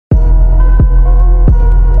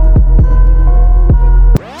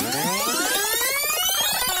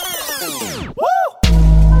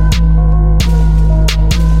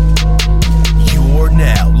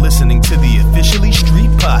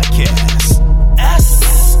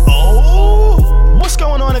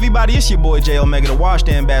everybody, it's your boy J Omega, the Washed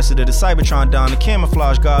Ambassador, the Cybertron Don, the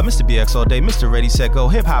Camouflage God, Mr. BX all day, Mr. Ready Set Go,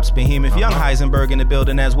 Hip Hop's Behemoth, Young Heisenberg in the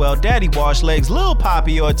building as well, Daddy Wash Legs, Lil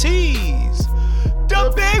Poppy Ortiz,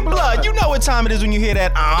 the Big Blood. You know what time it is when you hear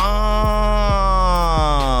that.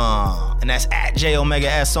 And that's at J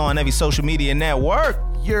Omega S on every social media network.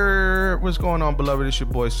 What's going on, beloved? It's your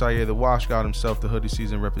boy Syer, the Wash God himself, the hoodie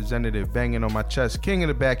season representative, banging on my chest, king of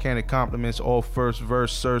the backhanded compliments, all first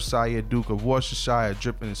verse, Sir Syer, Duke of Worcestershire,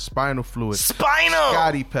 dripping in spinal fluid,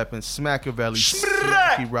 Scotty Peppin, Smackavelli,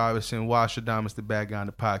 Smokey Robinson, Washadamas, the bad guy on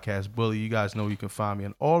the podcast bully. You guys know you can find me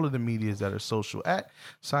on all of the medias that are social at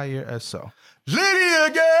Syer SO.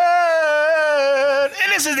 Liddy again!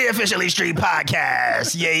 And this is the Officially Street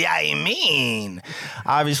Podcast. Yeah, I mean.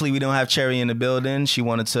 Obviously, we don't have Cherry in the building. She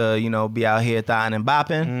wanted to, be out here thotting and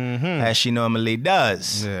bopping, as she normally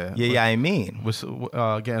does. Yeah, I mean.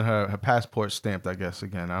 Getting her passport stamped, I guess,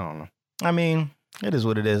 again. I don't know. I mean, it is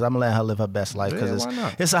what it is. I'm going to let her live her best life because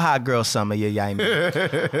it's a hot girl summer. Yeah, I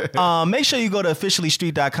mean. Make sure you go to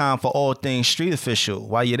officiallystreet.com for all things street official.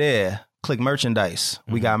 While you're there, click merchandise.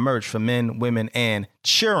 We got merch for men, women, and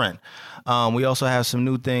children. We also have some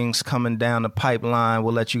new things coming down the pipeline.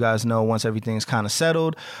 We'll let you guys know once everything's kind of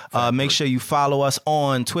settled. Make sure you follow us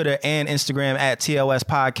on Twitter and Instagram at TLS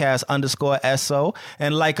Podcast _SO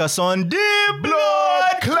and like us on Deep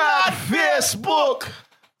Blood Clot Facebook.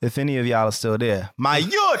 If any of y'all are still there. My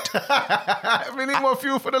youth! We need more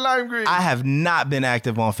fuel for the lime green. I have not been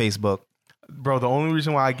active on Facebook. Bro, the only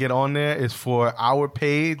reason why I get on there is for our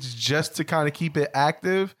page, just to kind of keep it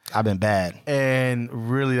active. I've been bad. And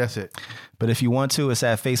really, that's it. But if you want to, it's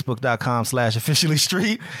at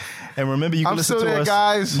facebook.com/officiallystreet. And remember, you can listen to us,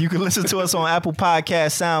 guys. You can listen to us on Apple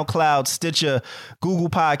Podcasts, SoundCloud, Stitcher, Google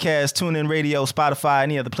Podcasts, TuneIn Radio, Spotify,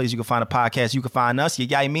 any other place you can find a podcast. You can find us.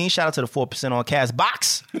 Yeah, I mean, shout out to the 4% on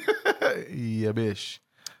Castbox. Yeah, bish.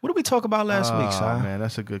 What did we talk about last week, Si? Man,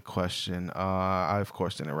 that's a good question. I, of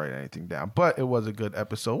course, didn't write anything down, but it was a good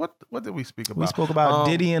episode. What did we speak about? We spoke about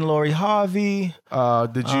Diddy and Lori Harvey.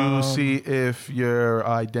 Did you see if your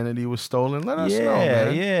identity was stolen? Let us know,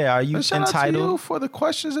 man. Yeah. Are you entitled? Shout out to you for the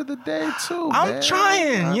questions of the day, too, I'm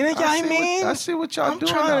trying. You know what I mean? I see what y'all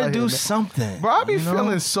doing. I'm trying to do here, something. Bro, I be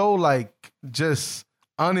feeling so, just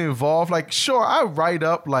uninvolved. Sure, I write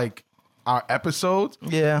up, our episodes.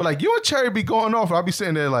 Yeah. But you and Cherry be going off. I'll be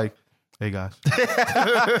sitting there hey guys.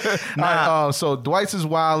 So Dwight's is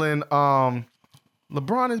wilding.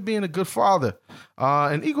 LeBron is being a good father.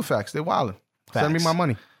 And Eagle Facts, they're wilding. Send me my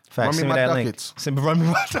money. Facts. Run me my ducats. Run me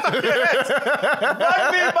my ducats.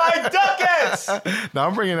 Run me my ducats. No,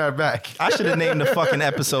 I'm bringing that back. I should have named the fucking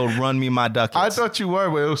episode "Run Me My Ducats." I thought you were,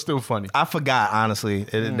 but it was still funny. I forgot, honestly.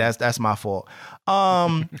 That's my fault.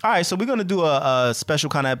 All right, so we're gonna do a special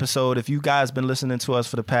kind of episode. If you guys been listening to us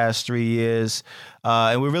for the past 3 years,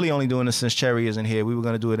 and we're really only doing this since Cherry isn't here. We were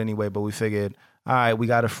gonna do it anyway, but we figured, all right, we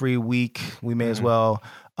got a free week. We may as well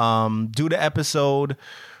do the episode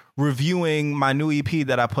reviewing my new EP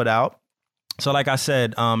that I put out. So like I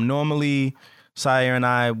said, normally Syer and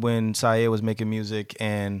I, when Syer was making music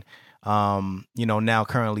and, now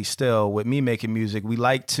currently still with me making music, we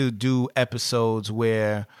like to do episodes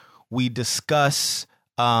where we discuss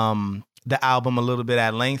the album a little bit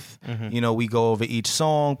at length. We go over each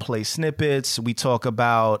song, play snippets. We talk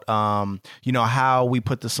about, how we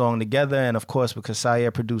put the song together. And of course, because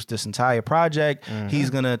Syer produced this entire project,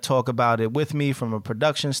 he's going to talk about it with me from a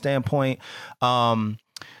production standpoint.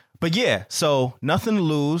 But yeah, so Nothing to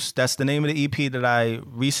Lose. That's the name of the EP that I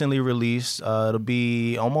recently released. It'll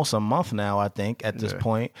be almost a month now, I think, at this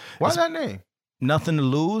point. Why's that name? Nothing to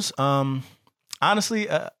Lose. Honestly,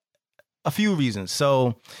 a few reasons.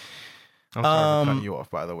 So I'm sorry for cutting you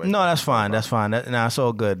off, by the way. No, that's fine. That's fine. That's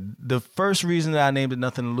all good. The first reason that I named it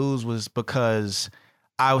Nothing to Lose was because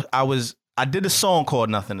I did a song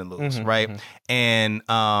called Nothing to Lose, right? And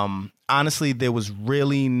honestly, there was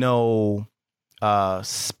really no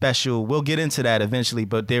special. We'll get into that eventually,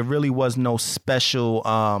 but there really was no special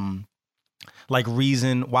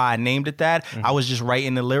reason why I named it that. I was just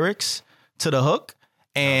writing the lyrics to the hook,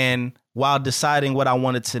 and while deciding what I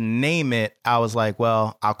wanted to name it, I was like,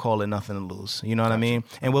 well, I'll call it Nothing to Lose. You know what I mean?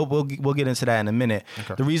 And we'll get into that in a minute.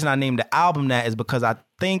 Okay. The reason I named the album that is because I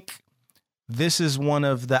think this is one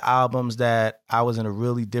of the albums that I was in a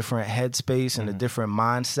really different headspace and a different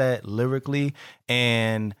mindset lyrically.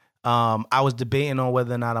 And I was debating on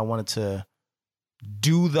whether or not I wanted to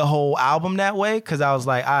do the whole album that way. Because I was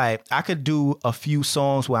like, all right, I could do a few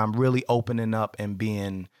songs where I'm really opening up and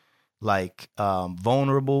being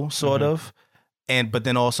vulnerable sort of, but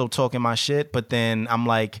then also talking my shit. But then I'm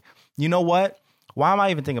like, you know what? why am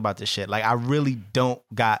I even thinking about this shit? Like, I really don't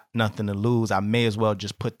got nothing to lose. I may as well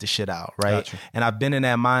just put the shit out, right? Gotcha. And I've been in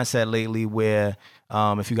that mindset lately where,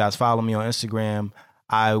 if you guys follow me on Instagram,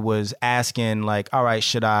 I was asking, like, all right,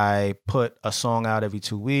 should I put a song out every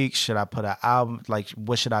 2 weeks? Should I put an album? Like,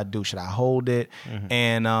 what should I do? Should I hold it?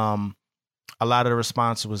 And a lot of the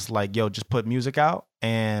response was like, yo, just put music out.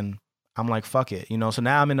 And I'm like, fuck it. You know, so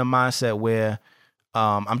now I'm in a mindset where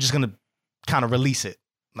I'm just going to kind of release it.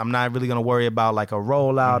 I'm not really going to worry about like a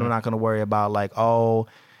rollout. I'm not going to worry about like, oh,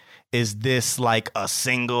 is this like a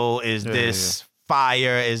single? Is this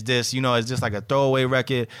fire? Is this, you know, is this like a throwaway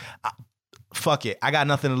record? Fuck it. I got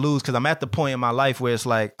nothing to lose because I'm at the point in my life where it's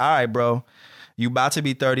like, all right, bro, you about to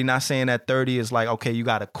be 30. Not saying that 30 is like, okay, you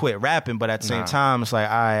got to quit rapping. But at the same time, it's like,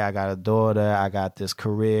 all right, I got a daughter. I got this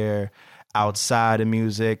career outside of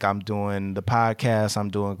music. I'm doing the podcast. I'm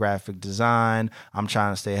doing graphic design. I'm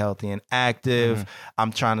trying to stay healthy and active.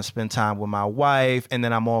 I'm trying to spend time with my wife. And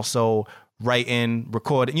then I'm also writing,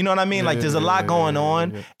 recording. You know what I mean? Like, there's a lot going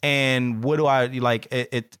on. And what do I like?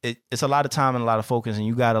 It's a lot of time and a lot of focus, and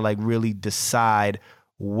you got to like really decide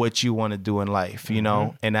what you want to do in life. You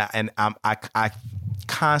know, and I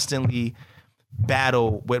constantly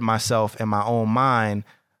battle with myself in my own mind.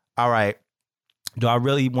 All right, do I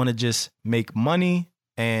really want to just make money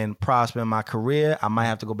and prosper in my career? I might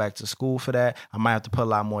have to go back to school for that. I might have to put a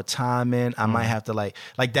lot more time in. I might have to like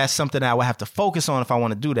that's something that I would have to focus on if I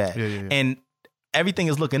want to do that. And everything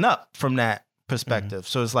is looking up from that perspective.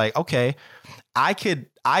 So it's like, okay, I could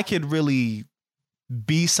really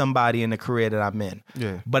be somebody in the career that I'm in.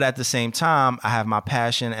 But at the same time, I have my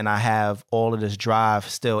passion and I have all of this drive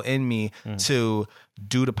still in me to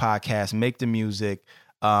do the podcast, make the music,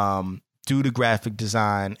 do the graphic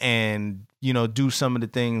design, and, you know, do some of the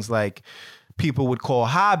things like people would call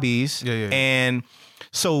hobbies. And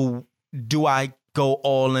so do I go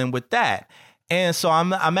all in with that? And so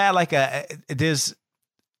I'm at like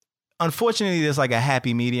unfortunately there's like a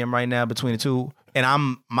happy medium right now between the two.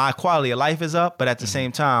 And my quality of life is up, but at the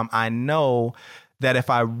same time, I know that if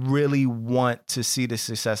I really want to see the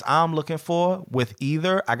success I'm looking for with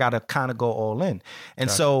either, I got to kind of go all in.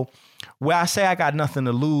 And so where I say I got nothing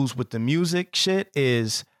to lose with the music shit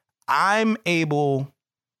is I'm able,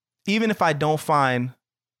 even if I don't find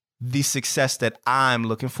the success that I'm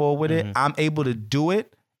looking for with it, I'm able to do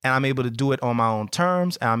it, and I'm able to do it on my own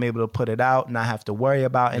terms, and I'm able to put it out, not have to worry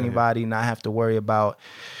about anybody, not have to worry about,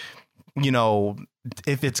 you know,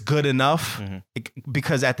 if it's good enough,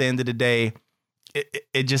 because at the end of the day,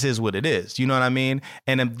 it just is what it is. You know what I mean?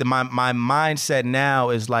 And my mindset now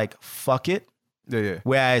is like, fuck it.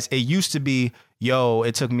 Whereas it used to be, yo,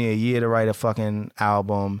 it took me a year to write a fucking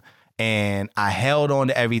album, and I held on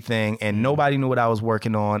to everything, and nobody knew what I was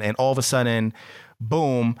working on. And all of a sudden,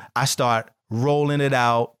 boom, I start rolling it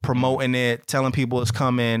out, promoting it, telling people it's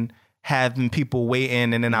coming, having people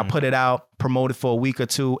waiting, and then I put it out, promote it for a week or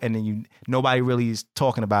two, and then nobody really is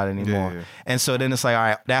talking about it anymore. And so then it's like, all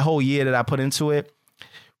right, that whole year that I put into it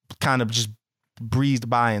kind of just breezed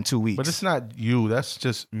by in 2 weeks. But it's not you. That's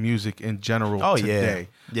just music in general today.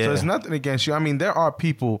 Yeah. So it's nothing against you. I mean, there are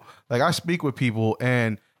people, like I speak with people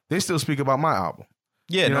and they still speak about my album.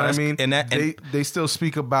 Yeah, you know what I mean? And they still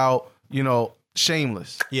speak about, you know,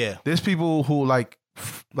 Shameless. Yeah. There's people who like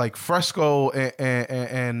Fresco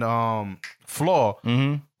and Flaw.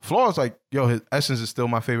 Flaw is like, yo, his Essence is still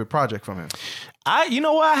my favorite project from him. You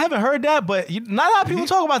know what? I haven't heard that, but not a lot of people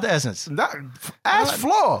talk about the Essence. Ask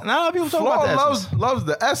Flaw. Not a lot of people talk about the Essence. Flaw loves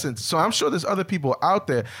the Essence. So I'm sure there's other people out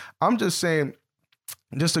there. I'm just saying,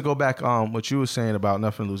 just to go back what you were saying about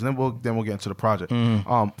Nothing to Lose, and then we'll get into the project.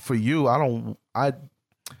 For you, I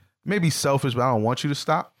may be selfish, but I don't want you to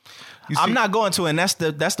stop. I'm not going to, and that's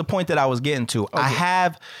the point that I was getting to. Okay.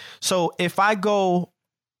 So if I go,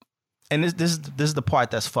 and this is the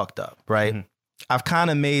part that's fucked up, right? I've kind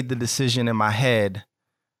of made the decision in my head.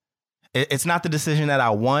 It's not the decision that I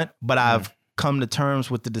want, but I've come to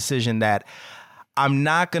terms with the decision that I'm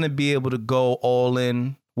not going to be able to go all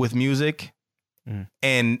in with music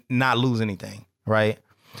and not lose anything, right?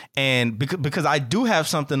 And because I do have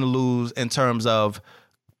something to lose in terms of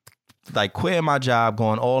like quitting my job,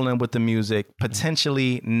 going all in with the music,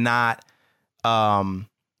 potentially not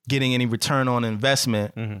getting any return on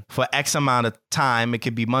investment for X amount of time. It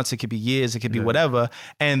could be months, it could be years, it could be whatever.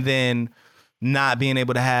 And then not being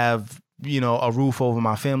able to have, you know, a roof over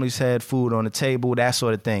my family's head, food on the table, that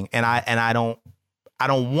sort of thing. And I don't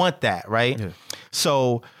want that, right? Yeah.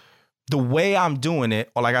 So the way I'm doing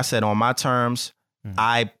it, or like I said, on my terms,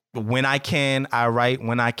 when I can, I write,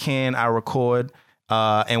 when I can, I record.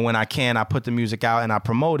 And when I can, I put the music out and I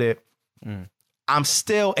promote it. I'm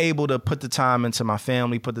still able to put the time into my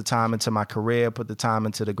family, put the time into my career, put the time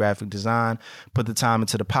into the graphic design, put the time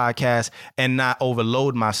into the podcast, and not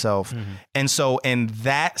overload myself. And so in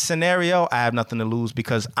that scenario, I have nothing to lose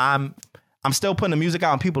because I'm still putting the music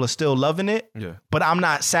out and people are still loving it, but I'm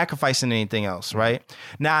not sacrificing anything else, right?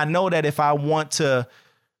 Now, I know that if I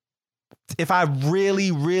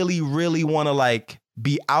really, really, really want to like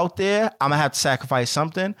be out there, I'm gonna have to sacrifice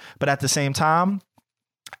something. But at the same time,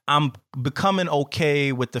 I'm becoming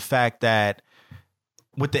okay with the fact that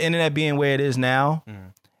with the internet being where it is now,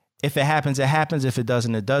 if it happens, it happens. If it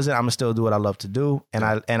doesn't, it doesn't. I'm gonna still do what I love to do, and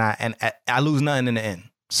I lose nothing in the end.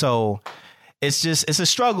 So it's a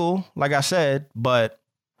struggle, like I said, but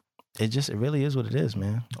it really is what it is,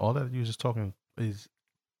 man. All that you were just talking is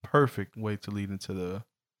perfect way to lead into the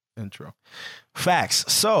intro.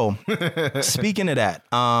 Facts. So speaking of that,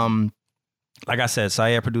 like I said,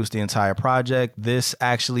 Sayer produced the entire project. This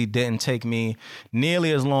actually didn't take me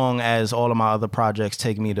nearly as long as all of my other projects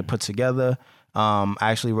take me to put together. I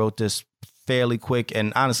actually wrote this fairly quick,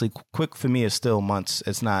 and honestly, quick for me is still months.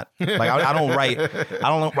 It's not like I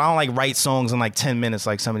don't like write songs in like 10 minutes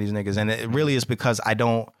like some of these niggas, and it really is because I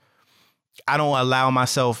don't allow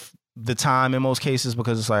myself the time in most cases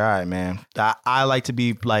because it's like, all right, man, I like to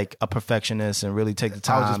be like a perfectionist and really take the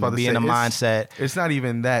time and be in the mindset. It's not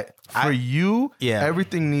even that. For you,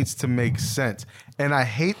 everything needs to make sense. And I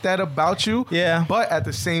hate that about you. Yeah. But at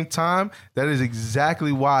the same time, that is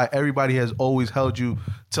exactly why everybody has always held you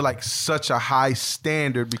to like such a high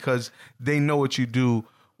standard, because they know what you do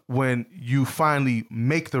when you finally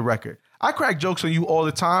make the record. I crack jokes on you all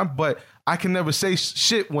the time, but I can never say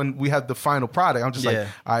shit when we have the final product. I'm just like,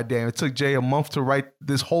 all right, damn, it took Jay a month to write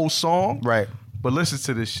this whole song. Right. But listen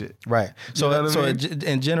to this shit. Right. So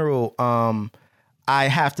in general, I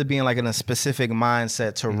have to be in like in a specific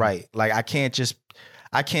mindset to write. Like I can't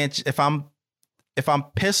if I'm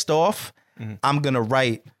pissed off, I'm going to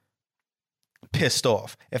write pissed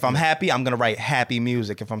off. If I'm happy, I'm going to write happy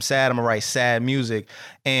music. If I'm sad, I'm going to write sad music.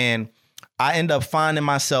 And I end up finding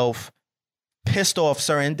myself pissed off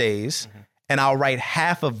certain days, and I'll write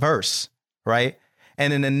half a verse, right?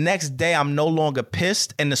 And then the next day I'm no longer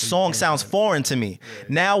pissed and the song sounds foreign to me.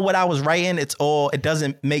 Now what I was writing, it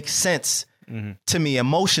doesn't make sense to me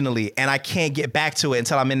emotionally, and I can't get back to it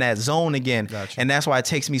until I'm in that zone again. Gotcha. And that's why it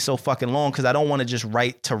takes me so fucking long, because I don't want to just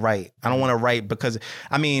write to write. I don't want to write because,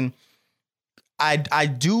 I mean, I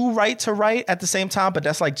do write to write at the same time, but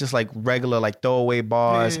that's like just like regular like throwaway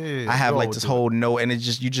bars. I have like this whole note, and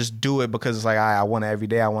you just do it because it's like, I want to every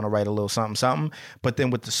day I want to write a little something. But then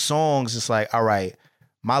with the songs, it's like, all right,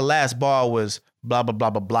 my last bar was blah blah blah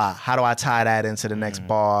blah blah. How do I tie that into the next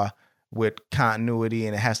bar with continuity,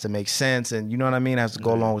 and it has to make sense, and you know what I mean? It has to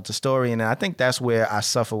go along with the story, and I think that's where I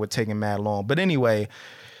suffer with taking mad long. But anyway,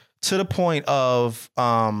 to the point of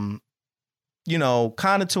you know,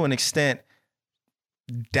 kind of to an extent,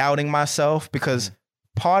 doubting myself, because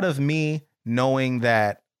part of me knowing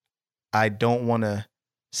that I don't want to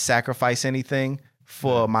sacrifice anything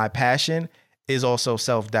for my passion is also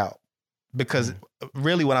self-doubt. Because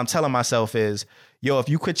really what I'm telling myself is, yo, if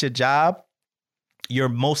you quit your job, you're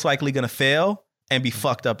most likely going to fail and be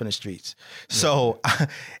fucked up in the streets. So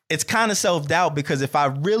it's kind of self-doubt, because if I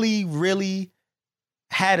really, really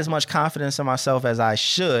had as much confidence in myself as I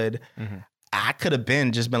should, I could have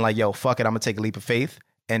just been like, yo, fuck it, I'm gonna take a leap of faith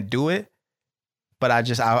and do it. But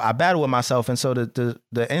I battle with myself. And so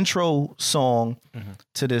the intro song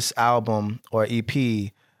to this album or EP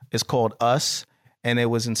is called Us. And it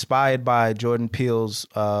was inspired by Jordan Peele's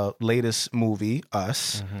latest movie,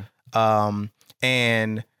 Us.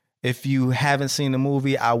 And if you haven't seen the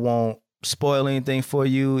movie, I won't spoil anything for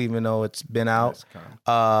you, even though it's been out.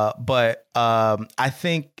 But I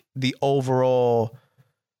think the overall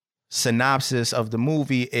synopsis of the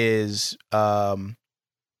movie is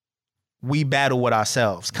we battle with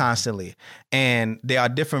ourselves constantly, and there are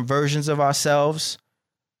different versions of ourselves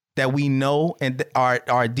that we know and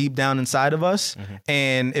are deep down inside of us.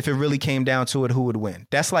 And if it really came down to it, who would win?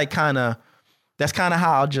 That's kind of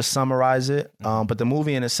how I'll just summarize it. But the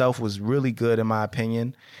movie in itself was really good in my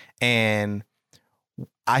opinion, and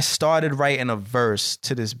I started writing a verse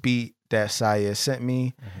to this beat that Saya sent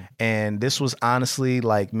me. And this was honestly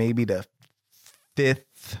like maybe the 5th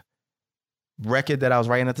record that I was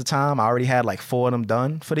writing at the time. I already had like 4 of them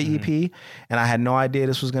done for the EP, and I had no idea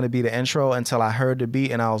this was going to be the intro until I heard the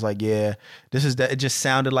beat, and I was like, yeah, this is it just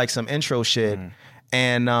sounded like some intro shit.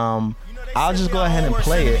 And I'll just go ahead and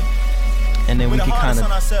play it, and then we can kind of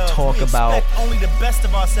talk about only the best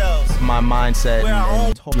of ourselves, my mindset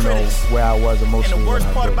and you know, where I was emotionally. And the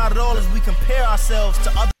worst part about it all is we compare ourselves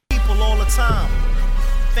to other people all the time.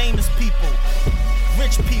 famous people,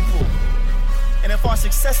 rich people. And if our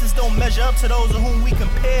successes don't measure up to those of whom we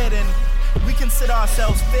compare, then we consider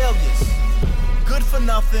ourselves failures. Good for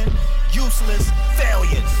nothing, useless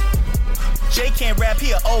failures. Jay can't rap,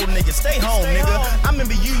 he an old nigga. Stay home, nigga. I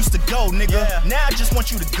remember you used to go, nigga. Yeah. Now I just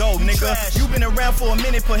want you to go, nigga. You been around for a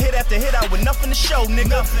minute, put hit after hit out with nothing to show,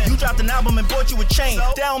 nigga. You dropped an album and bought you a chain.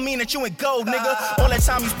 So? That don't mean that you ain't gold, nigga. All that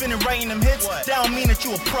time you spending writing them hits, that don't mean that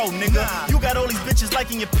you a pro, nigga. You got all these bitches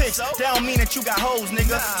liking your pics, that don't mean that you got hoes,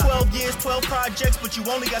 nigga. 12 years, 12 projects, but you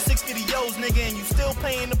only got 6 videos, nigga. And you still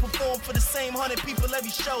paying to perform for the same 100 people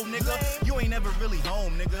every show, nigga. You ain't never really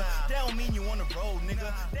home, nigga. That don't mean you on the road,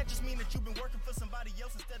 nigga. That just mean that you been working for somebody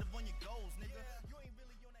else instead of on your goals, nigga. You ain't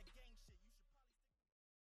really on that gang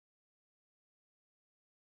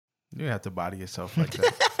shit. You have to body yourself like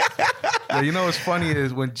that. Yeah, you know what's funny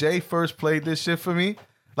is when Jay first played this shit for me,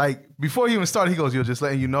 like before he even started, he goes, "Yo, just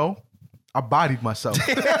letting you know, I bodied myself."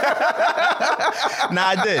 Nah,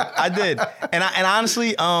 I did. And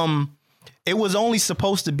honestly, it was only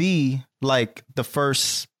supposed to be like the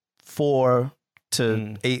first 4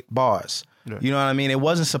 to 8 bars. Yeah. You know what I mean? It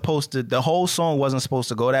wasn't supposed to, the whole song wasn't supposed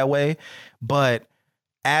to go that way. But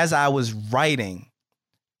as I was writing,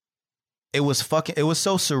 it was so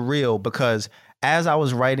surreal because as I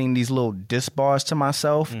was writing these little diss bars to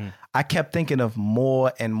myself, I kept thinking of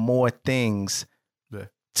more and more things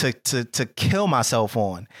to kill myself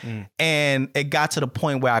on. And it got to the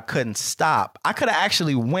point where I couldn't stop. I could have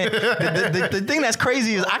actually went, the thing that's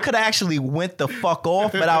crazy is I could have actually went the fuck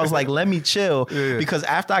off, but I was like, let me chill. Because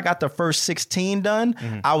after I got the first 16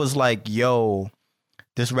 done, I was like, yo,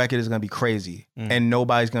 this record is going to be crazy and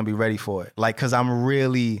nobody's going to be ready for it. Like, cause I'm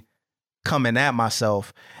really coming at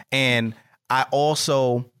myself. And I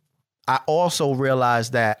also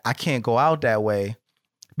realized that I can't go out that way.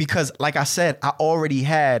 Because, like I said, I already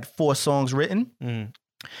had 4 songs written.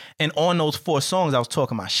 And on those 4 songs, I was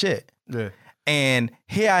talking my shit. Yeah. And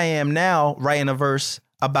here I am now writing a verse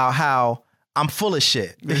about how I'm full of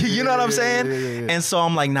shit. You know what I'm saying? Yeah. And so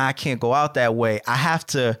I'm like, nah, I can't go out that way. I have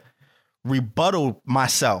to rebuttal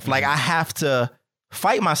myself. Like, I have to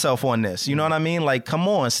fight myself on this. You know what I mean? Like, come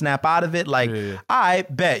on, snap out of it. Like, I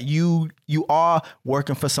bet you are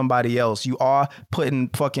working for somebody else. You are putting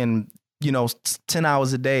fucking... 10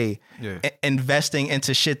 hours a day, investing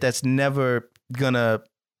into shit that's never gonna,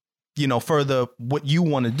 further what you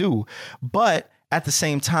want to do. But at the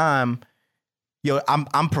same time,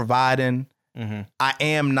 I'm providing.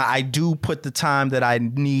 I do put the time that I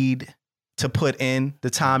need to put in,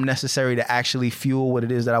 the time necessary to actually fuel what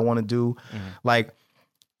it is that I want to do. Like,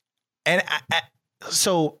 and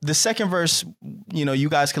so the second verse, you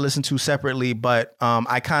guys can listen to separately, but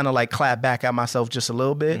I kind of like clap back at myself just a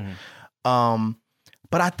little bit.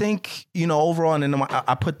 But I think, overall, and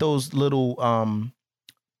I put those little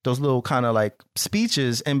kind of like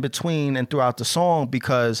speeches in between and throughout the song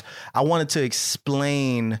because I wanted to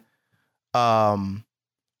explain,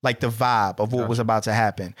 like the vibe of what was about to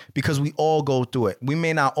happen, because we all go through it. We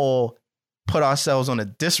may not all put ourselves on a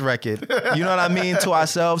diss record, you know what I mean, to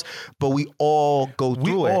ourselves, but we all go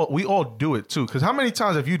through it. We all do it too. Because how many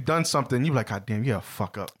times have you done something, you're like, God damn, you're a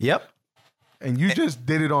fuck up. Yep. And you just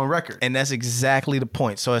did it on record. And that's exactly the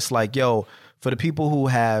point. So it's like, yo, for the people who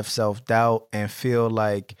have self-doubt and feel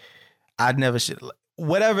like I'd never should,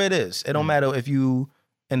 whatever it is, it don't matter if you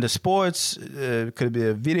into sports, it could be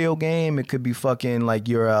a video game, it could be fucking like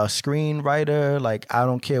you're a screenwriter, like I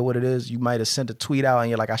don't care what it is. You might have sent a tweet out and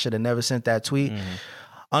you're like, I should have never sent that tweet.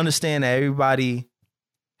 Understand that everybody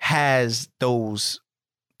has those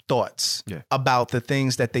thoughts about the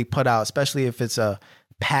things that they put out, especially if it's a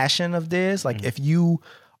passion of theirs. Like if you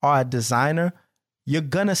are a designer, you're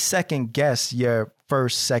gonna second guess your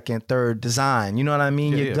first, second, third design. You know what I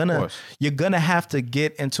mean? You're gonna have to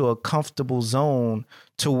get into a comfortable zone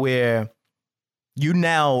to where you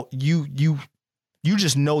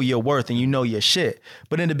just know your worth and you know your shit.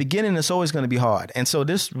 But in the beginning, it's always gonna be hard. And so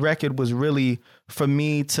this record was really for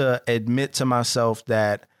me to admit to myself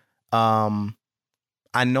that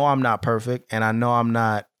I know I'm not perfect and I know I'm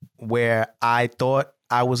not where I thought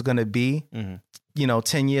I was going to be,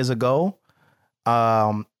 10 years ago.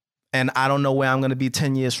 And I don't know where I'm going to be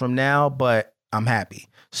 10 years from now, but I'm happy.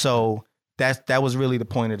 So that was really the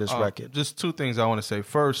point of this record. Just 2 things I want to say.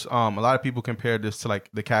 First, a lot of people compare this to like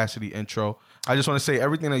the Cassidy intro. I just want to say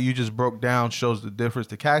everything that you just broke down shows the difference.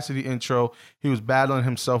 The Cassidy intro, he was battling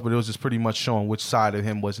himself, but it was just pretty much showing which side of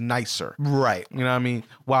him was nicer. Right. You know what I mean?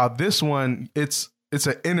 While this one, it's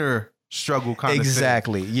an inner struggle kind of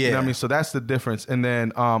exactly. thing. Yeah. You know what I mean? So that's the difference. And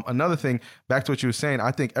then another thing, back to what you were saying,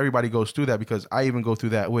 I think everybody goes through that because I even go through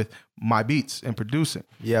that with my beats and producing.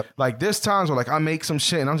 Yep. Like there's times where like I make some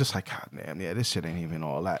shit and I'm just like, God damn, yeah, this shit ain't even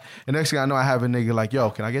all that. And next thing I know, I have a nigga like, yo,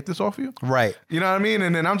 can I get this off you? Right. You know what I mean?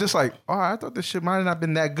 And then I'm just like, all right, I thought this shit might have not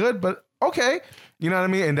been that good, but okay. You know what I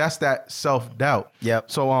mean? And that's that self-doubt.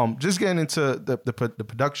 Yep. So just getting into the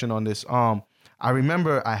production on this, I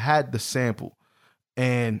remember I had the sample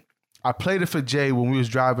and I played it for Jay when we was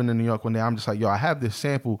driving to New York one day. I'm just like, yo, I have this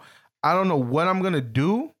sample. I don't know what I'm going to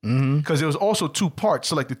do because it was also 2 parts.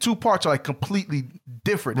 So like the 2 parts are like completely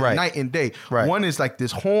different, right. Night and day. Right. One is like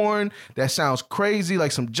this horn that sounds crazy,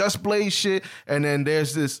 like some Just Blaze shit. And then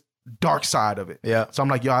there's this dark side of it. Yeah. So I'm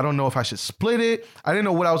like, yo, I don't know if I should split it. I didn't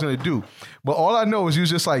know what I was going to do. But all I know is you was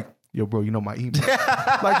just like, yo, bro, you know my email.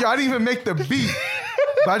 Like, yo, I didn't even make the beat.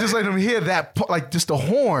 But I just let him hear that, like just the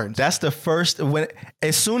horns. That's the first,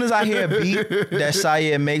 as soon as I hear a beat that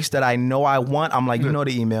Syed makes that I know I want, I'm like, you know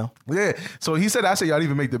the email. Yeah. So he said, I said, y'all didn't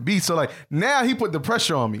even make the beat. So like now he put the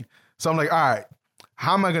pressure on me. So I'm like, all right,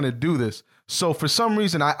 how am I going to do this? So for some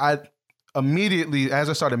reason, I immediately, as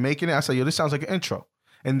I started making it, I said, yo, this sounds like an intro.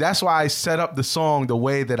 And that's why I set up the song the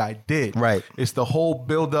way that I did. Right. It's the whole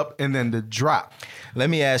build up and then the drop.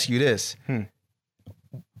 Let me ask you this.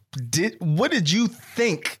 What did you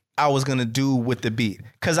think I was gonna do with the beat?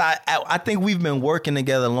 Because I think we've been working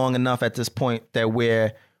together long enough at this point that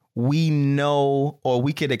where we know or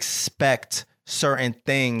we could expect certain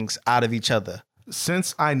things out of each other.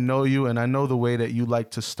 Since I know you and I know the way that you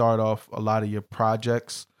like to start off a lot of your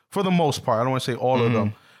projects, for the most part, I don't want to say all of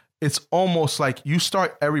them, it's almost like you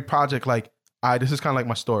start every project like, all right, this is kind of like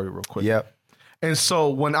my story real quick. Yep. And so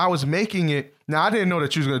when I was making it, now I didn't know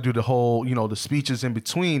that you was going to do the whole, the speeches in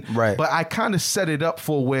between. Right. But I kind of set it up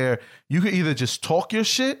for where you could either just talk your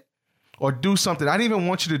shit or do something. I didn't even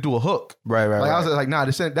want you to do a hook. Right. I was like, nah,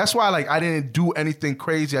 that's why like I didn't do anything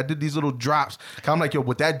crazy. I did these little drops. I'm like, yo,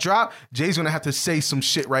 with that drop, Jay's going to have to say some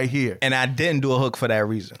shit right here. And I didn't do a hook for that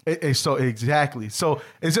reason. So exactly. So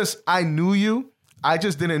it's just, I knew you. I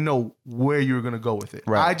just didn't know where you were going to go with it.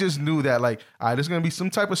 Right. I just knew that like, all right, there's going to be some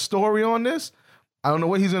type of story on this. I don't know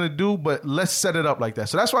what he's going to do, but let's set it up like that.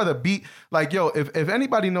 So that's why the beat, like, yo, if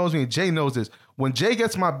anybody knows me, and Jay knows this, when Jay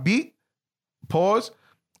gets my beat, pause,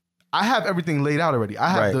 I have everything laid out already. I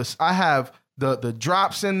have this, I have the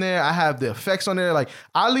drops in there. I have the effects on there. Like,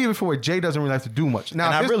 I leave it for where Jay doesn't really have to do much.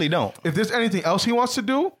 Now, and I really don't. If there's anything else he wants to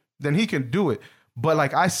do, then he can do it. But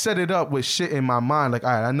like, I set it up with shit in my mind. Like,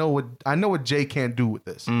 all right, I know what Jay can't do with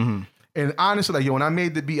this. And honestly, like, yo, when I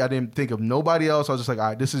made the beat, I didn't think of nobody else. I was just like, all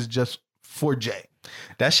right, this is just for Jay.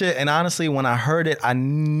 That shit, and honestly, when I heard it, I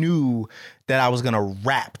knew that I was gonna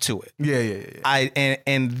rap to it. Yeah.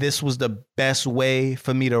 And this was the best way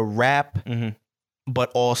for me to rap,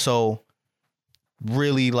 but also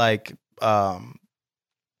really like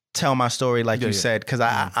tell my story, like you said. Because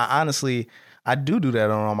I honestly, I do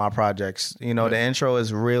that on all my projects. The intro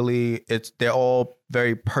is really they're all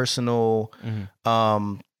very personal.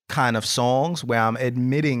 Kind of songs where I'm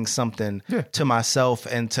admitting something to myself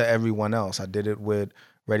and to everyone else. I did it with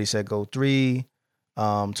Ready, Set, Go 3,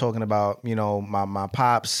 talking about, my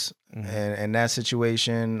pops and that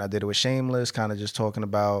situation. I did it with Shameless, kind of just talking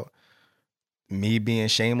about me being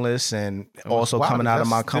shameless and also coming out of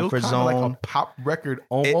my comfort zone. Like a pop record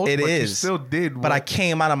almost. It but is. You still did. But I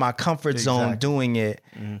came out of my comfort zone doing it.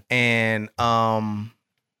 And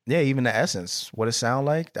even the essence, what it sound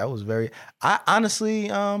like, that was I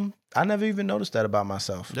honestly, I never even noticed that about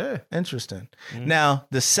myself. Yeah. Interesting. Now,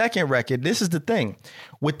 the second record, this is the thing.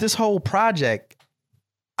 With this whole project,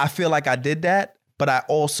 I feel like I did that, but I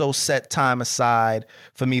also set time aside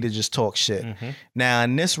for me to just talk shit. Now,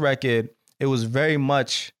 in this record, it was very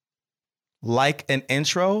much like an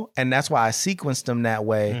intro, and that's why I sequenced them that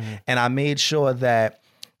way. And I made sure that,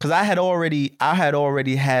 because I had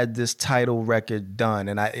already had this title record done,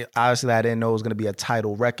 and I didn't know it was going to be a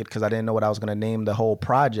title record because I didn't know what I was going to name the whole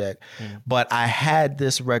project. But I had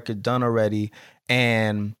this record done already,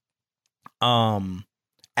 and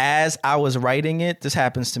as I was writing it, this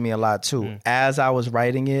happens to me a lot too. As I was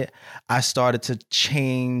writing it, I started to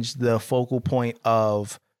change the focal point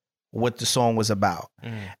of what the song was about,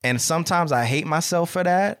 and sometimes I hate myself for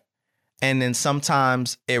that. And then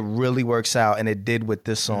sometimes it really works out, and it did with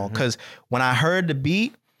this song. Because when I heard the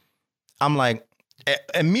beat, I'm like,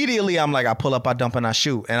 immediately I'm like, I pull up, I dump, and I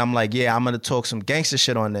shoot. And I'm like, yeah, I'm going to talk some gangster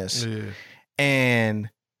shit on this. Yeah.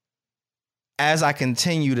 And as I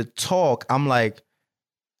continue to talk, I'm like,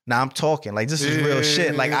 nah, I'm talking. Like, this is real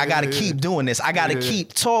shit. Like, I got to keep doing this. I got to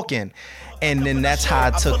keep talking. And then that's how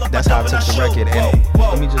I took the record. And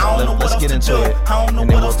let me just let's get into it, and then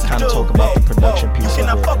we'll kind of talk about the production piece of it, and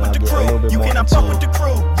I'll get a little bit more into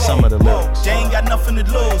some of the lyrics. They ain't got nothing to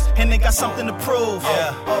lose, and they got something to prove.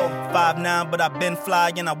 5'9", but I been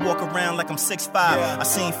fly, and I walk around like I'm 6'5". I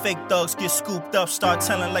seen fake thugs get scooped up, start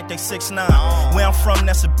telling like they 6'9". Where I'm from,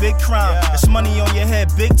 that's a big crime. It's money on your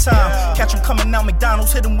head, big time. Catch 'em coming out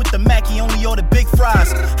McDonald's, hit 'em with the Mackie, only order big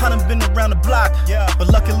fries. I done been around the block, but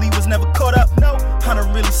luckily was never caught up. I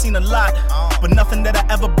done really seen a lot, but nothing that I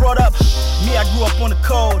ever brought up. Me, I grew up on the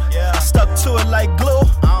code. I stuck to it like glue.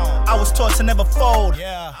 I was taught to never fold.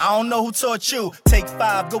 I don't know who taught you. Take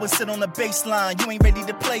 5, go and sit on the baseline. You ain't ready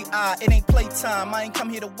to play, it ain't playtime. I ain't come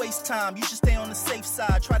here to waste time. You should stay on the safe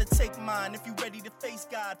side. Try to take mine if you ready to face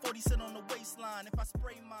God. 40 sit on the waistline. If I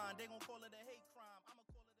spray mine, they gon' call it a hate crime. I'ma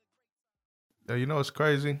call it a You know what's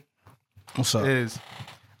crazy? What's up? Is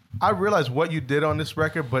I realize what you did on this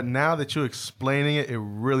record, but now that you're explaining it, it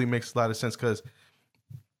really makes a lot of sense. Because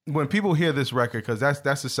when people hear this record, because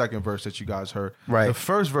that's the second verse that you guys heard. Right. The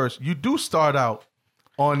first verse, you do start out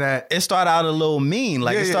on that. It started out a little mean,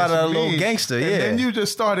 like it started out a little gangster, and then you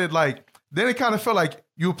just started like. Then it kind of felt like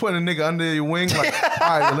you were putting a nigga under your wing, like,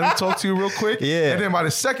 all right, let me talk to you real quick. Yeah. And then by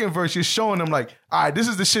the second verse, you're showing them like, all right, this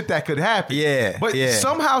is the shit that could happen. Yeah. But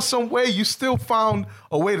somehow, some way, you still found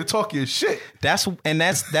a way to talk your shit. That's why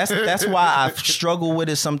I struggle with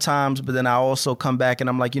it sometimes. But then I also come back and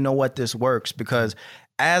I'm like, you know what, this works, because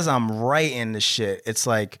as I'm writing the shit, it's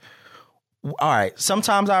like, all right,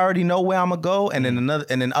 sometimes I already know where I'm gonna go, and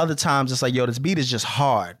then other times it's like, yo, this beat is just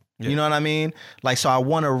hard. You know what I mean? Like, so I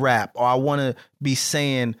want to rap, or I want to be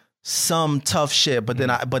saying some tough shit, but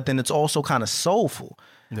then it's also kind of soulful.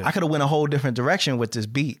 Yeah. I could have went a whole different direction with this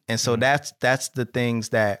beat, and so that's the things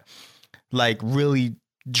that like really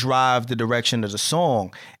drive the direction of the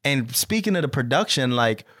song. And speaking of the production,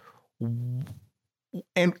 like, and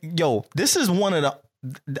yo, this is one of the.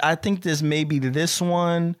 I think this maybe this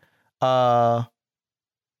one, Benihana.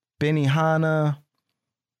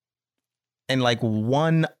 And like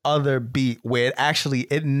one other beat where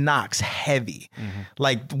it knocks heavy.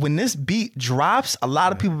 Like when this beat drops, a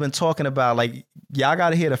lot of people have been talking about, like, y'all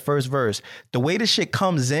gotta hear the first verse. The way the shit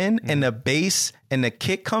comes in and the bass and the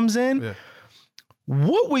kick comes in.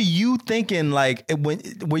 What were you thinking? Like,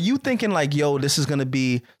 were you thinking like, yo, this is gonna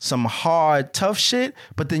be some hard, tough shit,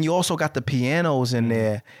 but then you also got the pianos in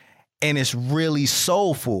there, and it's really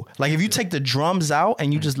soulful. Like, if you take the drums out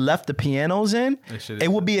and you just left the pianos in,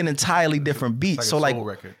 it would be an entirely different beat. Like so, like,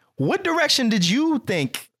 record. What direction did you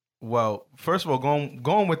think? Well, first of all,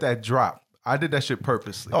 going with that drop, I did that shit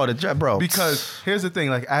purposely. Oh, the drop, bro. Because here's the thing: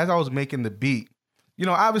 like, as I was making the beat, you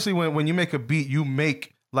know, obviously when you make a beat, you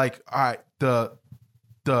make like, all right, the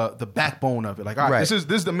backbone of it. Like, all right, this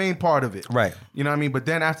is the main part of it. Right. You know what I mean? But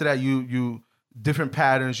then after that, you different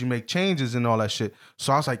patterns, you make changes and all that shit.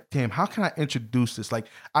 So I was like, damn, how can I introduce this? Like,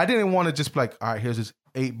 I didn't want to just be like, all right, here's this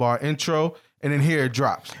 8-bar intro, and then here it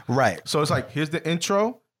drops. Right. So it's like, here's the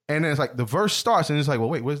intro, and then it's like the verse starts, and it's like, well,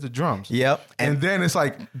 wait, where's the drums? Yep. And then it's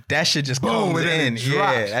like, that shit just boom, comes in.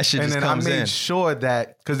 Yeah, that shit just comes in. And then I made sure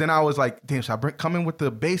that, because then I was like, damn, should I come in with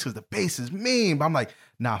the bass? Because the bass is mean. But I'm like,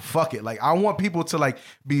 nah, fuck it. Like, I want people to like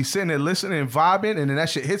be sitting there listening and vibing, and then that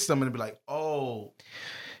shit hits them and be like, oh,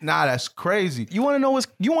 nah, that's crazy. You want to know what's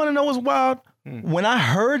wild? When I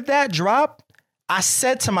heard that drop, I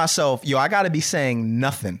said to myself, yo, I got to be saying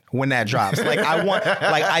nothing when that drops. Like,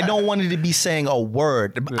 I don't want it to be saying a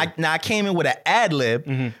word. I came in with an ad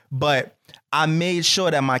lib, but I made sure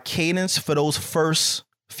that my cadence for those first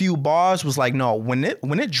few bars was like, no, when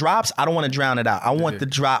it drops, I don't want to drown it out. I want the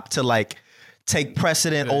drop to like take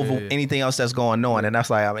precedent over anything else that's going on. And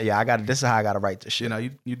that's like, this is how I got to write this shit. You know,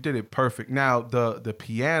 you did it perfect. Now, the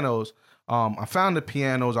pianos, I found the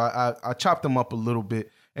pianos, I chopped them up a little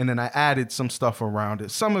bit, and then I added some stuff around it.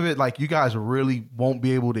 Some of it, like, you guys really won't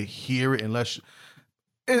be able to hear it unless,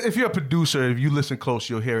 if you're a producer, if you listen close,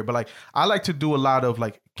 you'll hear it. But like, I like to do a lot of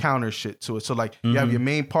like counter shit to it. So like, you have your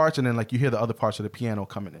main parts, and then like you hear the other parts of the piano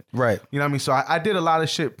coming in. Right. You know what I mean? So I did a lot of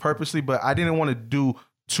shit purposely, but I didn't want to do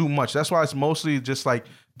too much. That's why it's mostly just like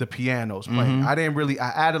the pianos playing. I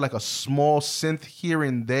added like a small synth here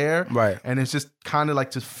and there. Right. And it's just kind of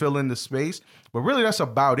like to fill in the space. But really, that's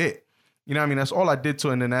about it. You know what I mean? That's all I did to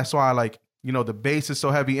it. And then that's why, like, you know, the bass is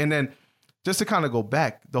so heavy. And then just to kind of go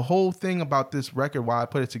back, the whole thing about this record, why I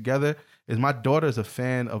put it together, is my daughter is a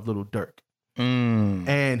fan of Lil Durk.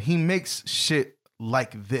 And he makes shit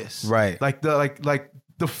like this. Right. Like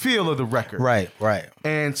the feel of the record. Right.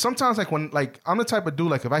 And sometimes, like, when, like, I'm the type of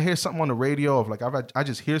dude, like, if I hear something on the radio, of like, I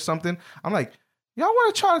just hear something, I'm like, y'all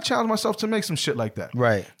want to try to challenge myself to make some shit like that.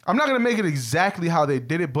 Right. I'm not going to make it exactly how they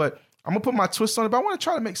did it, but I'm gonna put my twist on it, but I want to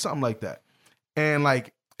try to make something like that. And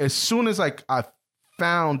like as soon as like I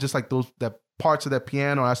found just like that parts of that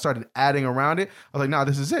piano and I started adding around it, I was like, nah,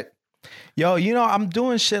 this is it. Yo, you know, I'm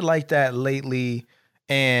doing shit like that lately,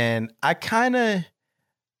 and I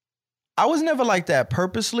was never like that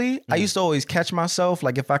purposely. I used to always catch myself.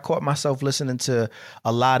 Like if I caught myself listening to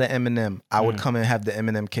a lot of Eminem, I would come and have the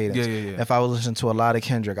Eminem cadence. Yeah. If I was listening to a lot of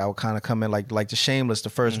Kendrick, I would kind of come in like the Shameless, the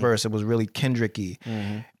first verse, it was really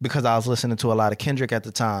Kendrick-y because I was listening to a lot of Kendrick at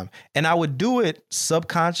the time. And I would do it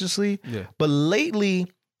subconsciously. Yeah. But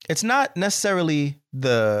lately, it's not necessarily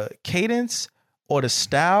the cadence or the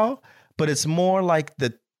style, but it's more like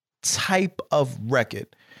the type of record.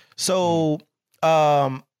 So,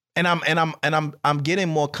 And I'm getting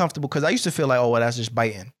more comfortable because I used to feel like, oh, well, that's just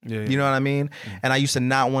biting. Yeah. You know what I mean? And I used to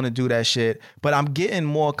not want to do that shit. But I'm getting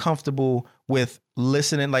more comfortable with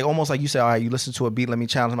listening, like almost like you said, all right, you listen to a beat, let me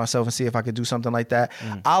challenge myself and see if I could do something like that.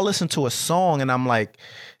 I'll listen to a song and I'm like,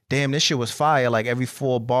 damn, this shit was fire. Like every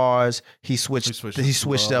 4 bars, he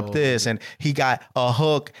switched up this and he got a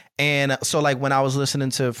hook. And so like when I was listening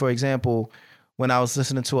to, for example, when I was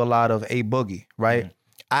listening to a lot of A Boogie, right?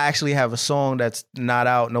 I actually have a song that's not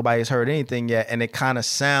out. Nobody's heard anything yet. And it kind of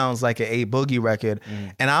sounds like an A Boogie record.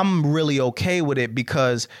 And I'm really okay with it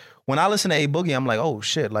because when I listen to A Boogie, I'm like, oh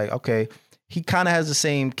shit, like, okay. He kind of has the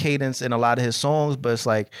same cadence in a lot of his songs, but it's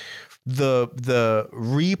like the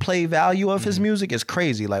replay value of his music is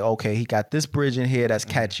crazy. Like, okay, he got this bridge in here that's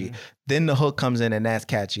catchy. Then the hook comes in and that's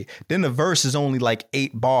catchy. Then the verse is only like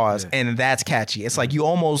 8 bars and that's catchy. It's like you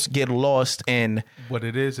almost get lost in what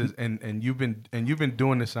it is and you've been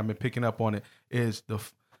doing this. I've been picking up on it. Is the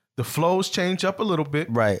flows change up a little bit.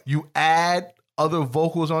 Right. You add other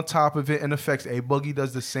vocals on top of it and effects. A Boogie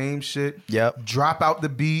does the same shit. Yep. Drop out the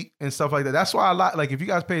beat and stuff like that. That's why like if you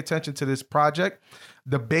guys pay attention to this project,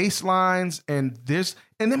 the bass lines and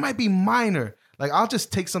they might be minor. Like I'll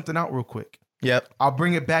just take something out real quick. Yep. I'll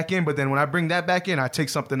bring it back in, but then when I bring that back in, I take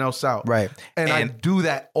something else out. Right. And I do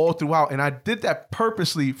that all throughout. And I did that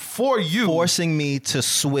purposely for you. Forcing me to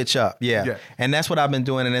switch up. Yeah. And that's what I've been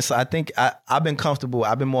doing. And I think I've been comfortable.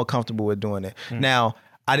 I've been more comfortable with doing it. Now,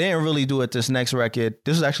 I didn't really do it this next record.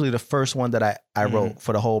 This is actually the first one that I wrote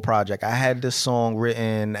for the whole project. I had this song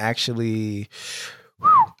written actually...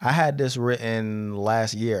 I had this written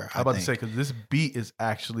last year. I was about to say because this beat is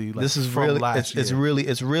actually like this is from really last year. It's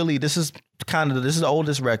really this is the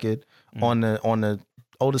oldest record on the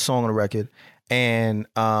oldest song on the record, and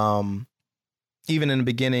even in the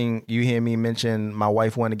beginning you hear me mention my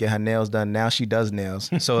wife wanted to get her nails done. Now she does nails,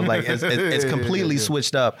 so like it's completely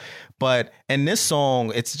switched up. But in this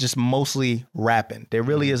song, it's just mostly rapping. There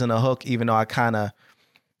really isn't a hook, even though I try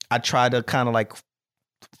to kind of like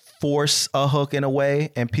force a hook in a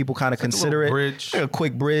way and people kind of consider it a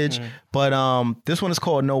quick bridge. But this one is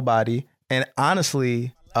called Nobody, and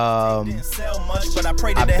honestly I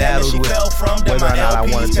battled with whether or not I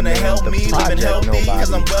wanted to name the project Nobody,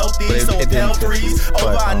 but it didn't fit.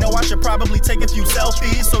 I know I should probably take a few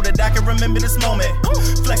selfies so that I can remember this moment.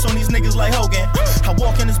 Flex on these niggas like Hogan. I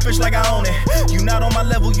walk in this bitch like I own it. You not on my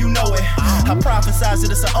level, you know it. I prophesize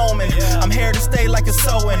it, it's an omen. I'm here to stay like a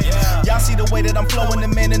sewing. Y'all see the way that I'm flowing, the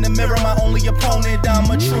man in the mirror, my only opponent. I'm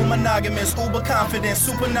a true monogamous, uber confident,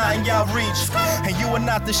 super not in y'all reach. And you are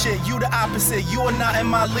not the shit, you the opposite. You are not in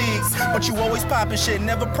my league, but you always popping shit,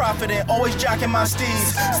 never profiting, always jocking my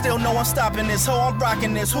steeds. Still no one stopping this, ho, I'm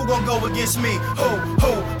rocking this. Who gon' go against me?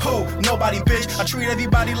 Who? Nobody, bitch. I treat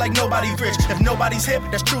everybody like nobody's rich. If nobody's hip,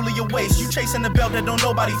 that's truly a waste. You chasing the belt that don't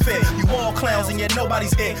nobody fit. You all clowns and yet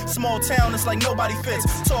nobody's it. Small town, it's like nobody fits.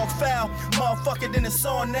 Talk foul, motherfucker, then it's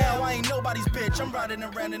on now. I ain't nobody's bitch. I'm riding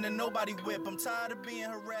around in a nobody whip. I'm tired of being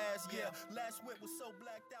harassed, yeah. Last whip was so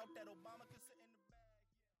blacked out that Obama could sit in the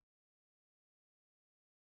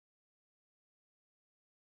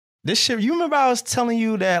This shit, you remember I was telling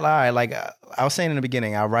you that, like I was saying in the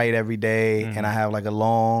beginning, I write every day and I have like a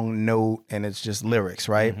long note and it's just lyrics,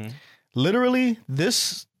 right? Literally,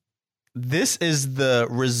 this is the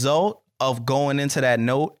result of going into that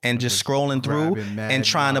note and just scrolling through and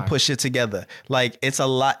trying to push it together. Like it's a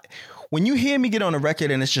lot. When you hear me get on a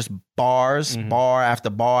record and it's just bars, bar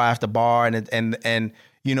after bar after bar, and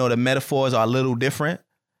you know the metaphors are a little different.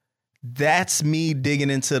 That's me digging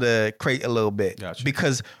into the crate a little bit. Gotcha.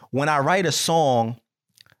 Because when I write a song,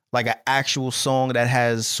 like an actual song that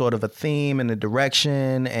has sort of a theme and a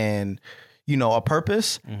direction and, you know, a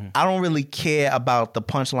purpose, I don't really care about the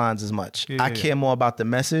punchlines as much. I care more about the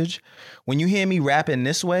message. When you hear me rapping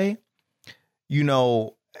this way, you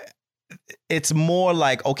know, it's more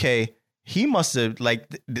like, okay, he must have like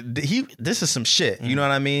this is some shit. You know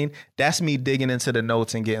what I mean? That's me digging into the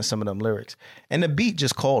notes and getting some of them lyrics. And the beat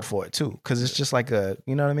just called for it too, because it's just like a,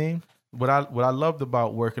 you know what I mean? What I loved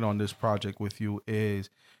about working on this project with you is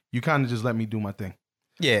you kind of just let me do my thing.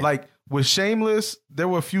 Yeah. Like with Shameless, there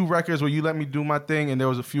were a few records where you let me do my thing, and there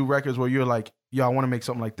was a few records where you're like, yo, I want to make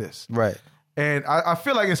something like this. Right. And I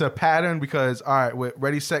feel like it's a pattern because, all right, with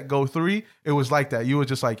Ready, Set, Go 3, it was like that. You were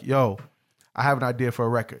just like, yo, I have an idea for a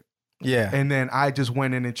record. Yeah. And then I just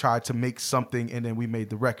went in and tried to make something, and then we made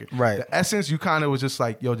the record. Right. The essence, you kind of was just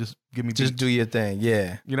like, yo, just give me Just beats. do your thing.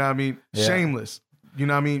 Yeah. You know what I mean? Yeah. Shameless. You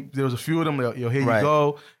know what I mean? There was a few of them. Yo, here you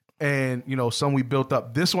go. And, you know, some we built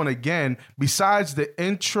up. This one, again, besides the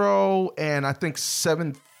intro and I think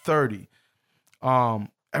 7:30,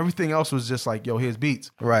 everything else was just like, yo, here's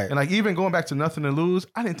beats. Right. And like even going back to Nothing to Lose,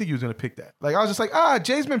 I didn't think he was going to pick that. Like I was just like,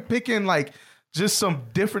 Jay's been picking like just some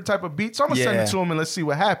different type of beats. So I'm going to send it to him and let's see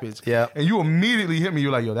what happens. Yeah. And you immediately hit me.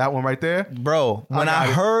 You're like, yo, that one right there? Bro, when I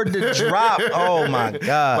heard the drop, oh my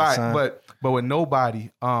God. Right, son. But with Nobody,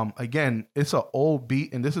 again, it's an old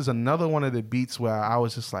beat, and this is another one of the beats where I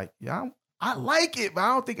was just like, yeah, I like it, but I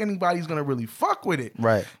don't think anybody's gonna really fuck with it.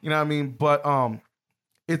 Right. You know what I mean? But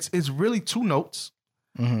it's really 2 notes.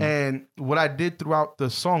 Mm-hmm. And what I did throughout the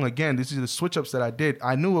song, again, this is the switch ups that I did.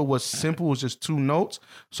 I knew it was simple, it was just 2 notes.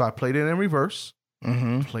 So I played it in reverse,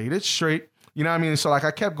 played it straight. You know what I mean? So like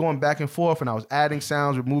I kept going back and forth, and I was adding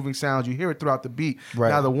sounds, removing sounds. You hear it throughout the beat. Right.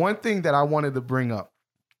 Now, the one thing that I wanted to bring up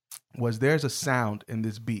was there's a sound in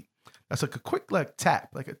this beat that's like a quick like tap,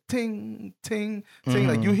 like a ting, ting, ting.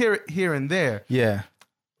 Like you hear it here and there. Yeah.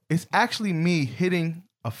 It's actually me hitting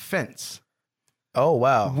a fence. Oh,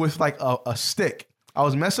 wow. With like a stick. I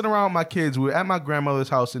was messing around with my kids. We were at my grandmother's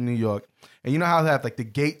house in New York. And you know how they have like the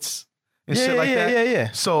gates and shit like that?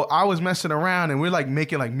 Yeah. So I was messing around and we're like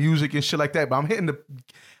making like music and shit like that. But I'm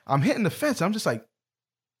hitting the fence. I'm just like,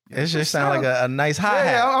 it just sound like a nice hi-hat.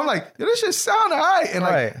 Yeah, I'm like, this shit sound all right. And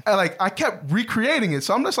I kept recreating it.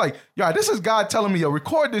 So I'm just like, yo, this is God telling me, yo,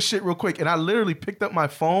 record this shit real quick. And I literally picked up my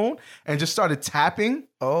phone and just started tapping.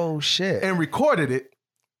 Oh, shit. And recorded it.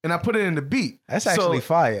 And I put it in the beat. That's actually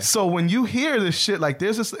fire. So when you hear this shit, like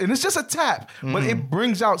there's this, and it's just a tap, but it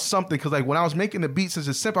brings out something. Cause like when I was making the beats, it's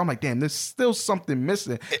just simple. I'm like, damn, there's still something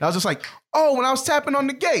missing. And I was just like, oh, when I was tapping on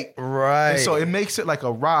the gate. Right. And so it makes it like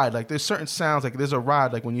a ride. Like there's certain sounds, like there's a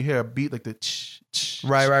ride, like when you hear a beat, like the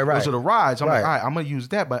Right. Those are the rides. I'm like, all right, I'm going to use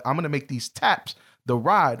that, but I'm going to make these taps the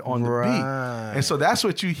ride on the beat. And so that's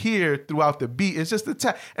what you hear throughout the beat. It's just the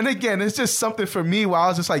tap. And again, it's just something for me where I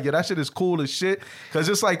was just like, yeah, that shit is cool as shit. Cause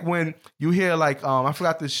it's like when you hear like, I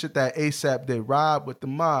forgot the shit that ASAP did, Ride with the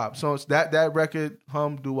Mob. So it's that record,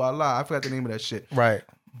 Do I Lie? I forgot the name of that shit. Right.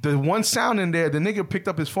 The one sound in there, the nigga picked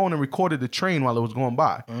up his phone and recorded the train while it was going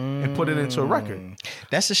by and put it into a record.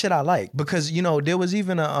 That's the shit I like. Because, you know, there was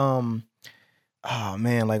even a, oh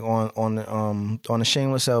man, like on the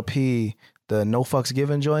Shameless LP, the No Fucks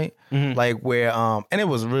Given joint, like where and it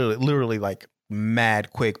was really literally like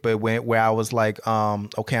mad quick, but where I was like,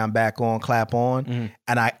 okay, I'm back on, clap on,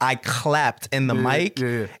 and I clapped in the mic,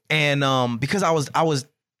 and because I was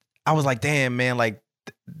like, damn man, like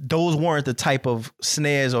those weren't the type of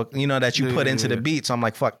snares or you know that you put into the beat. So I'm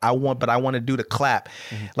like, fuck, I want to do the clap.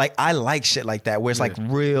 Like I like shit like that where it's like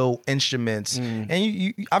real instruments.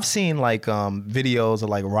 And I've seen like videos of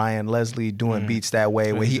like Ryan Leslie doing beats that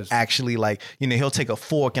way where he actually like, you know, he'll take a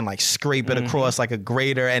fork and like scrape it across like a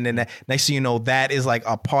grater, and then next thing you know, that is like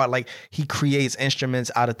a part, like he creates instruments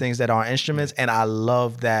out of things that aren't instruments. And I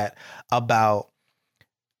love that about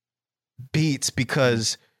beats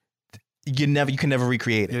because you can never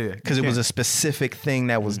recreate it because it was a specific thing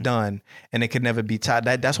that was done and it could never be tied.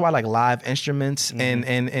 That's why like live instruments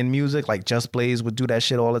and music, like Just Blaze would do that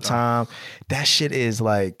shit all the time. That shit is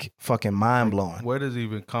like fucking mind blowing. Where does it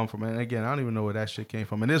even come from? And again, I don't even know where that shit came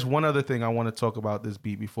from. And there's one other thing I want to talk about this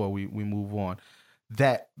beat before we move on.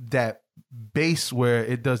 That bass where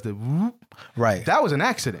it does the whoop, right? That was an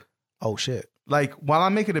accident. Oh shit! Like while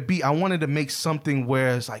I'm making a beat, I wanted to make something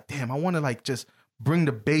where it's like, damn, I want to like just bring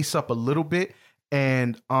the bass up a little bit,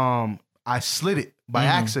 and I slid it by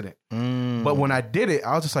accident. But when I did it,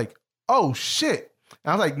 I was just like, oh shit.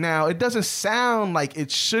 And I was like, now it doesn't sound like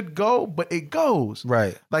it should go, but it goes.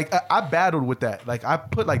 Right. Like I battled with that. Like I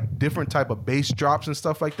put like different type of bass drops and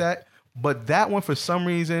stuff like that. But that one, for some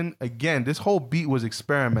reason, again, this whole beat was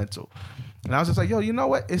experimental. And I was just like, yo, you know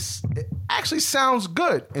what? It actually sounds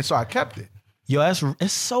good. And so I kept it. Yo,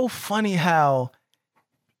 it's so funny how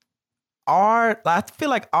I feel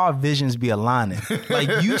like our visions be aligning.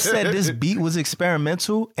 Like you said, this beat was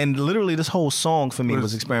experimental, and literally this whole song for me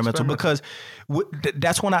was experimental because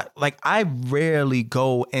that's when I rarely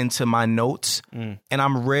go into my notes, and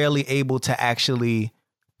I'm rarely able to actually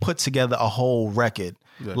put together a whole record.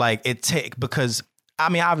 Yeah. Like because I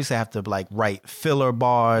mean, obviously I have to like write filler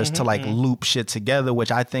bars to like loop shit together,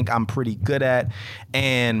 which I think I'm pretty good at.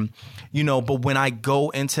 And, you know, but when I go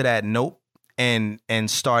into that note and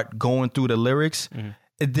start going through the lyrics,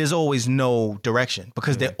 there's always no direction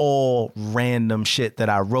because they're all random shit that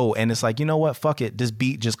I wrote. And it's like, you know what? Fuck it. This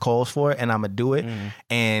beat just calls for it and I'm gonna do it.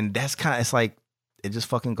 And that's it's like, it just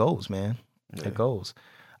fucking goes, man. Yeah. It goes.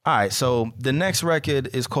 All right, so the next record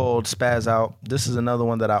is called Spaz Out. This is another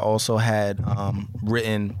one that I also had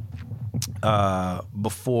written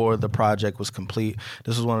before the project was complete.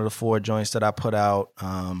 This was one of the 4 joints that I put out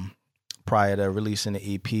prior to releasing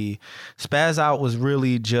the EP. Spaz Out was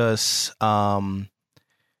really just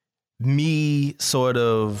me sort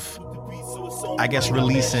of, I guess,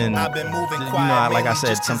 releasing, like I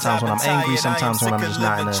said, sometimes when I'm angry, sometimes when I'm just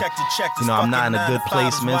not in I'm not in a good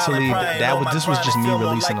place mentally. This was just me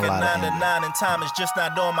releasing a lot of anger. And time is just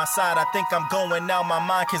not on my side. I think I'm going out my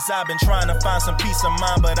mind because I've been trying to find some peace of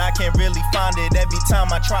mind, but I can't really find it. Every time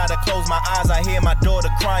I try to close my eyes, I hear my daughter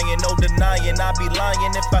crying. No denying, I'd be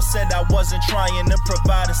lying if I said I wasn't trying to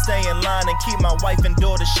provide and stay in line and keep my wife and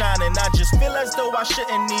daughter shining. I just feel as though I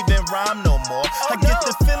shouldn't even rhyme no more. I get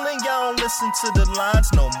the feeling y'all don't listen to the lines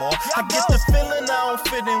no more. I get the feeling I don't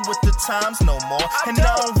fit in with the times no more. And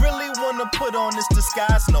I don't really wanna put on this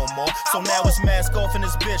disguise no more. So now it's mask off in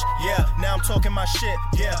this bitch. Yeah, now I'm talking my shit.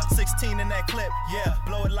 Yeah, 16 in that clip. Yeah,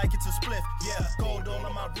 blow it like it's a spliff. Yeah, gold all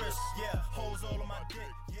on my wrist. Yeah, hoes all on my dick.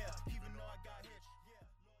 Yeah, even though I got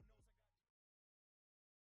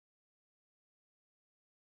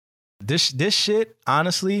hit. This shit,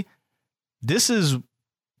 honestly, this is,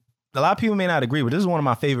 a lot of people may not agree, but this is one of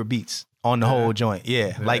my favorite beats on the whole joint.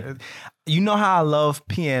 Yeah. Like, you know how I love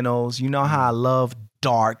pianos. You know how I love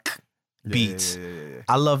dark beats. Yeah.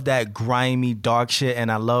 I love that grimy, dark shit, and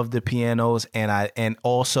I love the pianos. And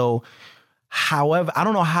also, however, I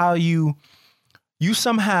don't know how you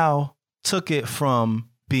somehow took it from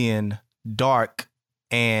being dark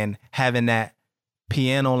and having that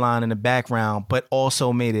piano line in the background, but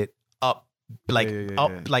also made it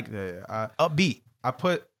upbeat. I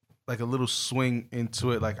put like a little swing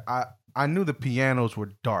into it. Like I knew the pianos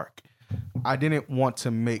were dark. I didn't want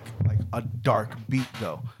to make like a dark beat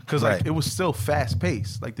though, because like it was still fast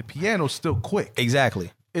paced. Like the piano's still quick.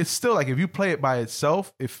 Exactly. It's still like if you play it by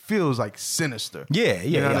itself, it feels like sinister. Yeah,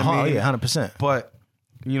 you know what I mean? 100%. But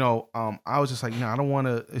you know, I was just like, no, I don't want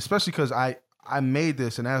to. Especially because I made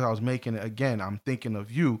this, and as I was making it again, I'm thinking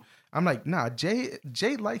of you. I'm like, nah, Jay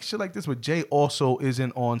likes shit like this, but Jay also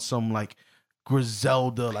isn't on some like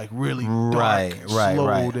Griselda, like really dark,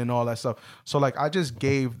 slowed and all that stuff. So like I just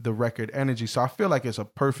gave the record energy. So I feel like it's a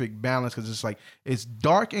perfect balance because it's like it's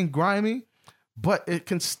dark and grimy, but it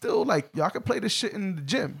can still like y'all can play this shit in the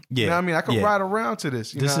gym. Yeah. You know what I mean? I can ride around to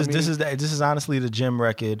this. This is honestly the gym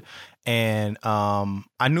record. And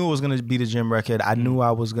I knew it was gonna be the gym record. I knew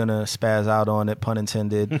I was gonna spaz out on it, pun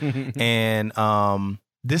intended. And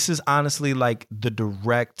this is honestly like the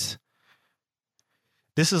direct.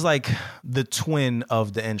 This is like the twin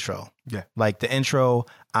of the intro. Yeah. Like the intro,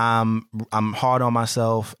 I'm hard on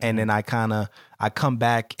myself, and then I come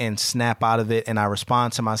back and snap out of it and I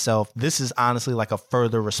respond to myself. This is honestly like a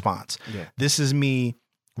further response. Yeah. This is me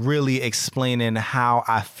really explaining how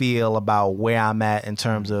I feel about where I'm at in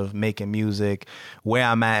terms of making music, where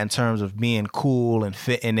I'm at in terms of being cool and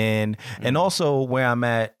fitting in, and also where I'm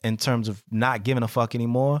at in terms of not giving a fuck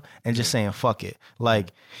anymore and just saying fuck it.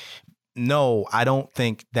 Like, no, I don't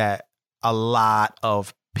think that a lot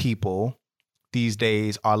of people these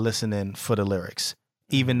days are listening for the lyrics,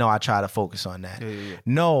 even though I try to focus on that. Yeah.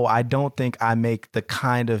 No, I don't think I make the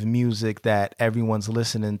kind of music that everyone's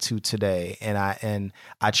listening to today. And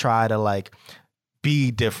I try to like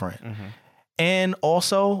be different. Mm-hmm. And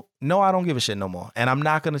also, no, I don't give a shit no more. And I'm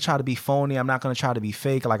not going to try to be phony. I'm not going to try to be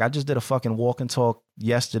fake. Like I just did a fucking walk and talk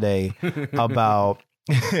yesterday about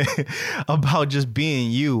just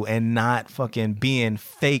being you and not fucking being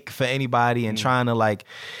fake for anybody and trying to like,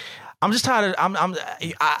 I'm just tired of, I'm gonna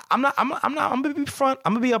be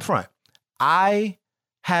upfront. I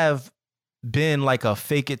have been like a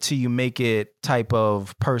fake it till you make it type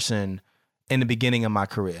of person in the beginning of my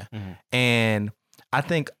career. Mm-hmm. And I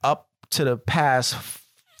think up to the past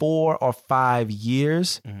 4 or 5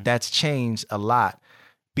 years, that's changed a lot.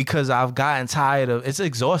 Because I've gotten tired of, it's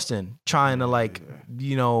exhausting trying to like,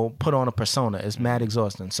 you know, put on a persona. It's mad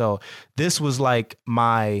exhausting. So this was like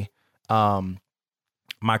my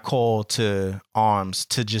my call to arms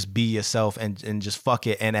to just be yourself and just fuck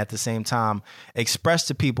it. And at the same time, express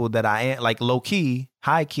to people that I am like low key,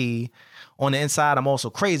 high key. On the inside, I'm also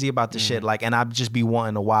crazy about this shit. Like, and I just be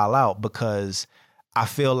wanting to wild out because I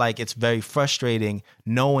feel like it's very frustrating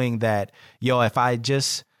knowing that, yo, if I'm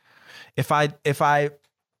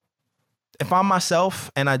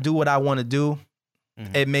myself and I do what I want to do,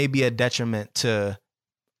 it may be a detriment to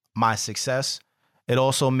my success. It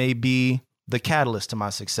also may be the catalyst to my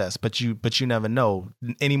success, but you never know.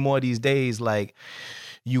 Anymore these days, like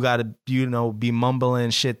you gotta, be mumbling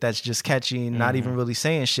shit that's just catchy, not even really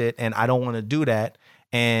saying shit, and I don't want to do that.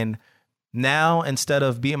 And now, instead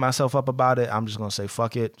of beating myself up about it, I'm just gonna say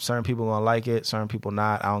fuck it. Certain people gonna like it, certain people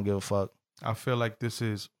not. I don't give a fuck. I feel like this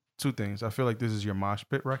is two things. I feel like this is your mosh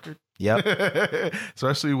pit record. Yep.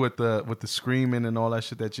 Especially with the screaming and all that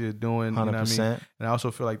shit that you're doing. 100%. You know what I mean? And I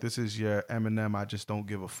also feel like this is your Eminem I Just Don't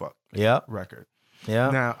Give a Fuck record.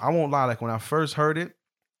 Yeah. Now, I won't lie, like when I first heard it,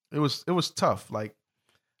 it was tough. Like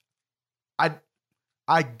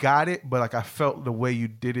I got it, but like I felt the way you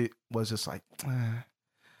did it was just like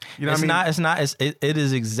you know what I mean? It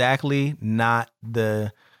is exactly not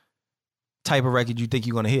the type of record you think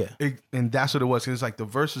you're gonna hear. And that's what it was. It's like the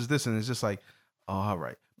verse is this, and it's just like, oh, all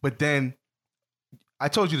right. But then I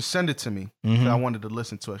told you to send it to me. I wanted to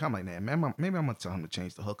listen to it. I'm like, man, maybe I'm gonna tell him to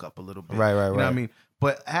change the hook up a little bit. Right. You know what I mean?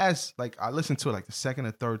 But as like I listened to it like the second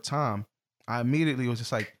or third time, I immediately was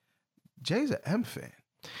just like, Jay's an M fan.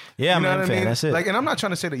 Yeah, I'm an M fan. Mean? That's it. Like, and I'm not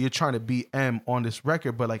trying to say that you're trying to be M on this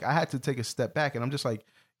record, but like I had to take a step back, and I'm just like,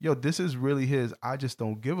 yo, this is really his I Just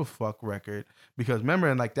Don't Give a Fuck record. Because remember,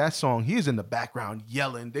 in like that song, he's in the background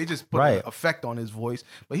yelling. They just put an effect on his voice,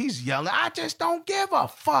 but he's yelling, I just don't give a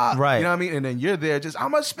fuck. Right. You know what I mean? And then you're there just,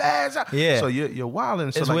 I'm a spaz. Yeah. So you're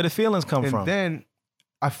wilding. So it's like, where the feelings come from. And then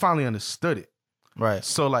I finally understood it. Right.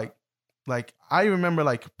 So like I remember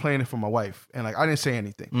like playing it for my wife, and like I didn't say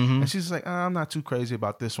anything, and she's like, I'm not too crazy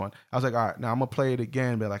about this one. I was like, all right, now I'm gonna play it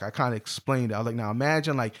again, but like I kind of explained it. I was like, now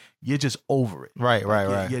imagine like you're just over it,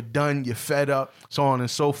 right. You're done, you're fed up, so on and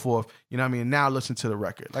so forth. You know what I mean? Now listen to the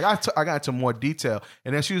record. Like I got into more detail,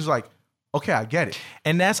 and then she was like, okay, I get it.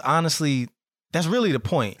 And that's really the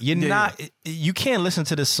point. You can't listen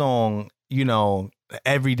to this song,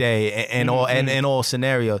 every day and all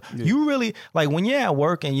scenarios. Yeah. You really like when you're at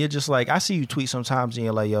work and you're just like, I see you tweet sometimes and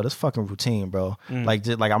you're like, yo, this fucking routine, bro. Like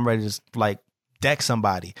I'm ready to just like deck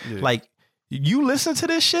somebody. Yeah. Like you listen to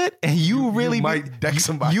this shit and you really might deck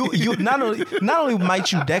somebody. You not only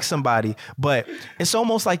might you deck somebody, but it's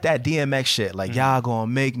almost like that DMX shit. Like y'all gonna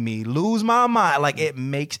make me lose my mind. Like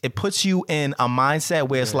it puts you in a mindset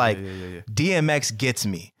where it's DMX gets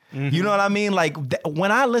me. You know what I mean? Like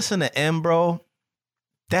when I listen to M, bro,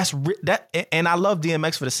 and I love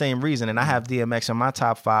DMX for the same reason, and I have DMX in my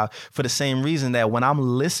top 5 for the same reason that when I'm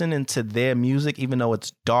listening to their music, even though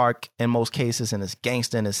it's dark in most cases and it's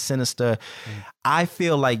gangster and it's sinister, I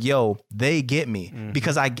feel like, yo, they get me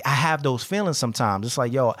because I have those feelings sometimes. It's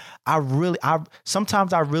like, yo,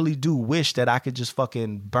 sometimes I really do wish that I could just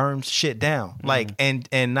fucking burn shit down, like and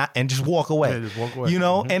just walk away. Yeah, just walk away.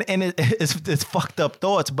 And it's fucked up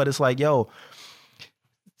thoughts, but it's like, yo.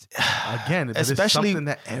 Again, especially something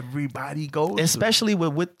that everybody goes especially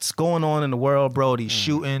with what's going on in the world, bro. These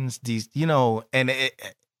shootings, these, and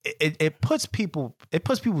it puts people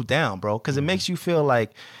down, bro, because it makes you feel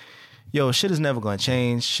like, yo, shit is never going to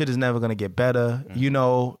change. Shit is never going to get better.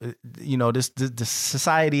 This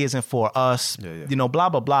society isn't for us. Blah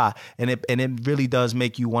blah blah, and it really does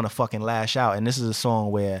make you want to fucking lash out. And this is a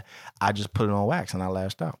song where I just put it on wax and I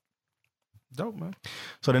lashed out. Dope, man.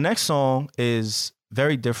 So the next song is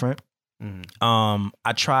very different.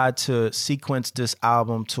 I tried to sequence this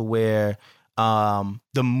album to where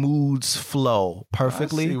the moods flow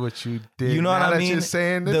perfectly. I see what you did. You know now what I mean? You're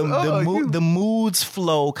saying this, the moods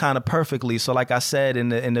flow kind of perfectly. So like I said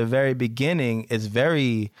in the very beginning,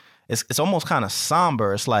 it's almost kind of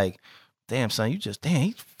somber. It's like, damn son,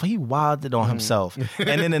 he wilded on himself.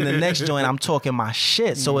 And then in the next joint, I'm talking my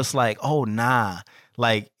shit. So it's like, oh nah.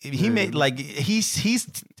 Like he made like he's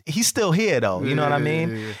still here though, you know what I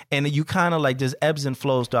mean? Yeah. And you kind of like there's ebbs and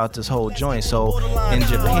flows throughout this whole joint. So in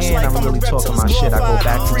Japan, I'm really talking my shit. I go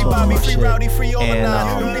back to talking my shit.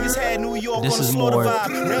 And this is more. Let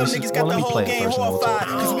me play it first.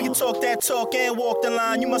 Cause we can talk that talk and walk the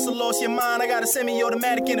line. You must have lost your mind. I got a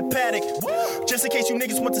semi-automatic in the paddock, just in case you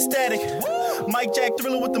niggas want the static. Mike Jack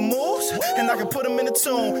Thriller with the moves, and I can put him in a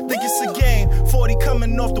tune. Think it's a game. 40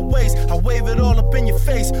 coming off the waist. I wave it all up in your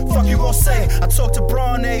face. Fuck you gon' say? I talk to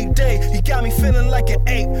Braun every day. He got me feeling like an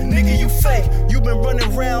ape. Nigga, you fake. You been running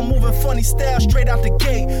around moving funny style straight out the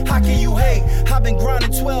gate. How can you hate? I been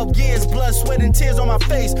grinding 12 years, blood, sweat, and tears on my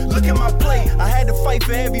face. Look at my plate. I had to fight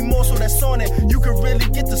for every morsel that's on it. You can really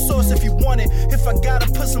get the source if you want it. If I gotta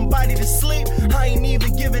put somebody to sleep, I ain't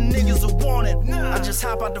even giving niggas a warning. I just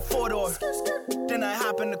hop out the 4-door, then I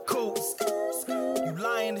hop in the coupe. You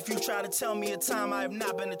lying if you try to tell me a time I have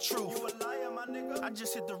not been the truth. You a liar, my nigga? I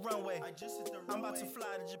just hit the runway. I'm about to fly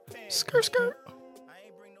to Japan. Skirt.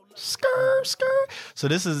 So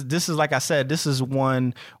this is like I said, this is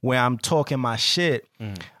one where I'm talking my shit,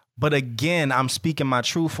 but again, I'm speaking my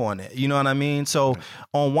truth on it. You know what I mean? So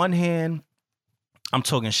on one hand, I'm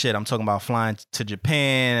talking shit. I'm talking about flying to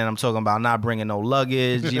Japan, and I'm talking about not bringing no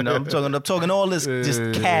luggage. You know, I'm talking all this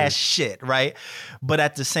just cash shit, right? But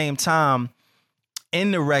at the same time,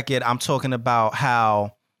 in the record, I'm talking about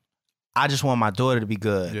how I just want my daughter to be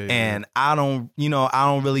good, and I don't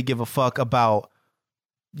really give a fuck about,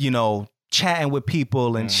 chatting with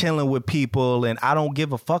people and chilling with people, and I don't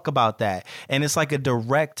give a fuck about that. And it's like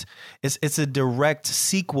it's a direct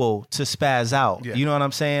sequel to Spaz Out. You know what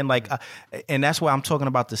I'm saying? Like, and that's why I'm talking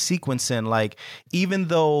about the sequencing. Like, even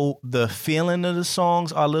though the feeling of the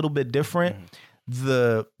songs are a little bit different,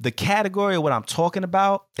 the category of what I'm talking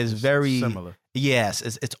about is very similar. Yes,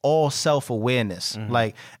 it's all self-awareness.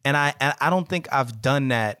 Like, and I don't think I've done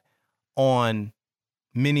that on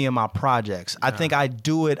many of my projects. I think I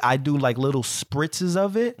do like little spritzes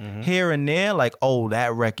of it here and there. Like, oh,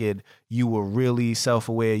 that record, you were really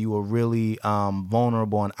self-aware. You were really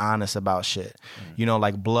vulnerable and honest about shit.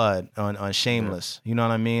 Like Blood on Shameless. You know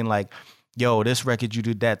what I mean? Like, yo, this record, you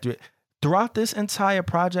did that. Throughout this entire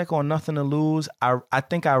project on Nothing to Lose, I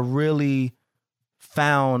think I really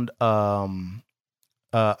found a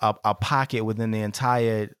pocket within the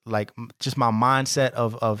entire, like, just my mindset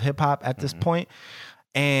of hip hop at this point.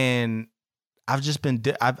 And I've just been,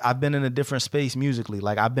 I've been in a different space musically.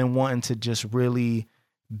 Like, I've been wanting to just really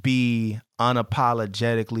be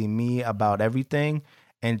unapologetically me about everything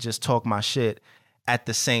and just talk my shit at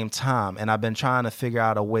the same time. And I've been trying to figure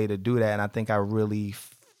out a way to do that. And I think I really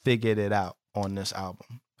figured it out on this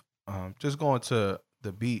album. Just going to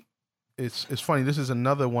the beat. It's funny. This is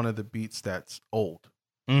another one of the beats that's old.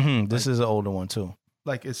 This is an older one too.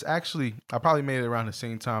 Like, it's actually, I probably made it around the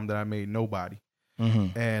same time that I made Nobody.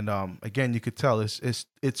 And again, you could tell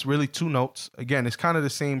it's really two notes. Again, it's kind of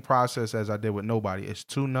the same process as I did with Nobody. It's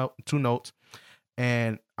two notes,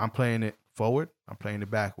 and I'm playing it forward, I'm playing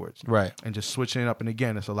it backwards, right, and just switching it up. And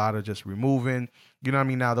again, it's a lot of just removing. You know what I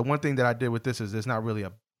mean? Now, the one thing that I did with this is there's not really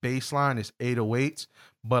a bass line. It's 808s,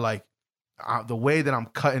 but like the way that I'm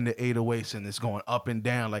cutting the 808s and it's going up and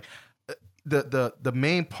down, like the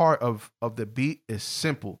main part of the beat is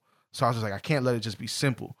simple. So I was just like, I can't let it just be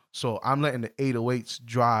simple. So I'm letting the 808s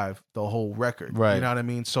drive the whole record. Right. You know what I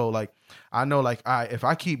mean? So like, I know like if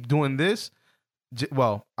I keep doing this,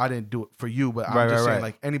 well, I didn't do it for you, but I'm just saying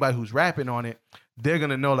like anybody who's rapping on it, they're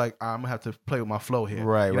going to know like, I'm going to have to play with my flow here.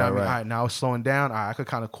 Right, you know what I mean? right. All right, now it's slowing down. All right, I could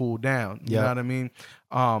kind of cool down. You know what I mean?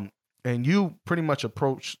 And you pretty much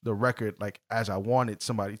approached the record like as I wanted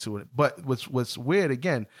somebody to. But what's weird,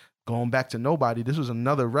 again, going back to Nobody, this was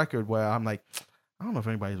another record where I'm like, I don't know if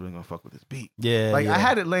anybody's really gonna fuck with this beat. Yeah, like I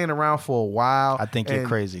had it laying around for a while. I think you're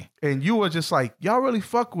crazy. And you were just like, y'all really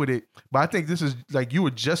fuck with it. But I think this is like you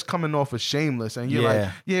were just coming off of Shameless, and you're like,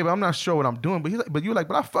 yeah, but I'm not sure what I'm doing. But you're like,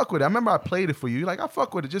 but I fuck with it. I remember I played it for you. You're like, I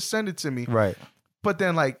fuck with it. Just send it to me. Right. But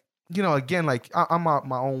then like, you know, again, like I'm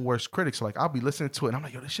my own worst critic. So like, I'll be listening to it, and I'm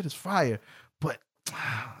like, yo, this shit is fire. But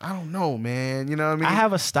I don't know, man. You know what I mean? I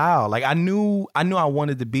have a style. Like I knew I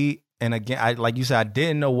wanted the beat. And again, I like you said, I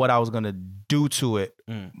didn't know what I was gonna do to it,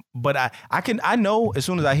 but I know as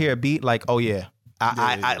soon as I hear a beat, like, oh yeah,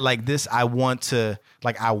 I like this. I want to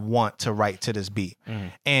write to this beat.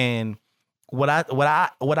 And what I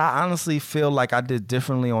honestly feel like I did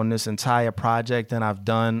differently on this entire project than I've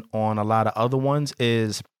done on a lot of other ones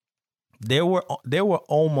is there were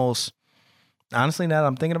almost, honestly, now that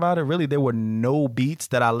I'm thinking about it, really there were no beats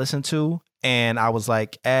that I listened to. And I was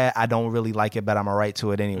like, I don't really like it, but I'm going to write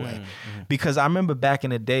to it anyway. Because I remember back in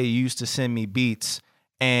the day, you used to send me beats.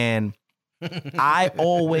 And I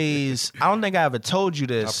don't think I ever told you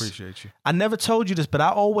this. I appreciate you. I never told you this, but I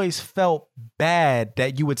always felt bad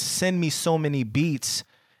that you would send me so many beats.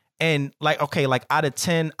 And like, okay, like out of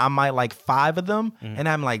 10, I might like 5 of them. And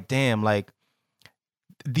I'm like, damn, like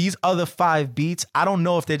these other 5 beats, I don't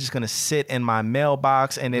know if they're just going to sit in my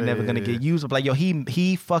mailbox and they're never going to get used. But like, yo,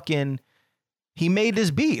 he made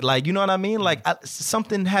this beat, like, you know what I mean? Like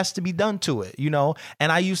something has to be done to it, you know? And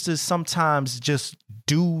I used to sometimes just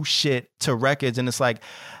do shit to records and it's like,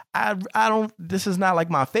 don't. This is not like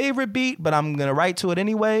my favorite beat, but I'm gonna write to it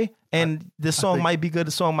anyway. And this song might be good.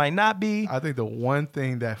 The song might not be. I think the one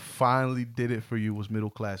thing that finally did it for you was Middle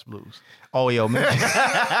Class Blues. Oh, yo, man.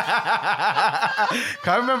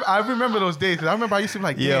 I remember those days. Cause I remember I used to be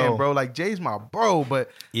like, damn, bro, like Jay's my bro,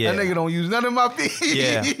 but that nigga don't use none of my beats.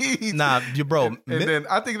 Yeah. Nah, you bro. And then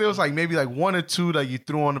I think there was like maybe like one or two that you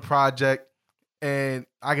threw on the project. And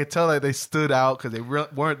I could tell that they stood out because they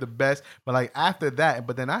weren't the best. But like after that,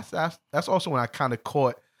 but then that's also when I kind of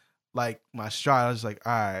caught like my stride. I was like,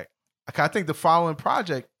 all right. I think the following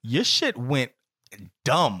project, your shit went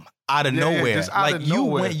dumb out of nowhere. Just out of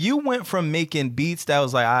nowhere. You went from making beats that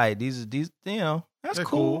was like, all right, these that's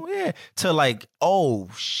cool. Yeah. To like, oh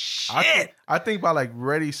shit. I think by like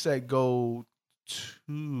Ready, Set, Go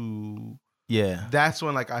 2. Yeah. That's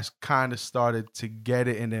when like I kind of started to get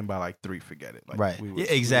it, and then by like 3, forget it. Like, right.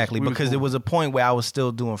 Exactly. Because there was a point where I was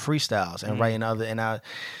still doing freestyles and writing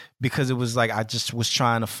because it was like I just was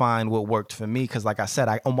trying to find what worked for me. Because like I said,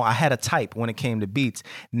 I had a type when it came to beats.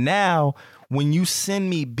 Now, when you send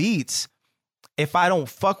me beats, if I don't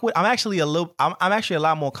fuck with, I'm actually a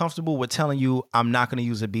lot more comfortable with telling you I'm not going to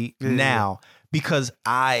use a beat now because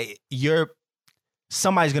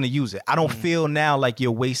somebody's going to use it. I don't feel now like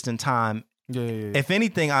you're wasting time. Yeah. If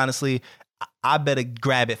anything, honestly, I better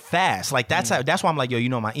grab it fast. Like that's why I'm like, yo, you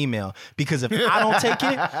know my email. Because if I don't take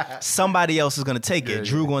it, somebody else is gonna take it.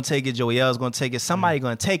 Drew gonna take it, Joey L's gonna take it, somebody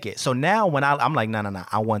gonna take it. So now when I'm like, no,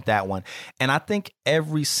 I want that one. And I think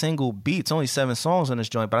every single beat, it's only 7 songs on this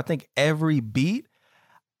joint, but I think every beat,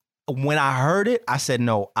 when I heard it, I said,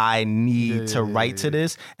 no, I need to write to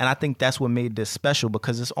this. And I think that's what made this special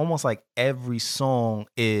because it's almost like every song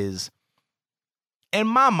is, in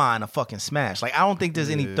my mind, a fucking smash. Like, I don't think there's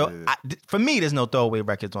any... for me, there's no throwaway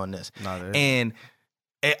records on this. And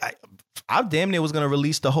I damn near was going to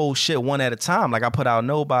release the whole shit one at a time. Like, I put out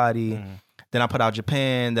Nobody, then I put out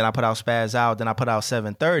Japan, then I put out Spaz Out, then I put out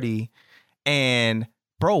 730. And,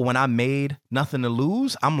 bro, when I made Nothing to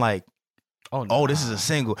Lose, I'm like, oh, this is a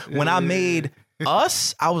single. When I made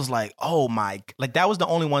Us, I was like, oh my, like that was the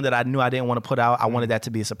only one that I knew I didn't want to put out. I wanted that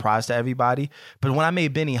to be a surprise to everybody. But when I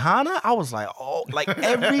made Benihana, I was like, oh, like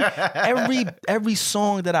every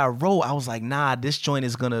song that I wrote, I was like, nah, this joint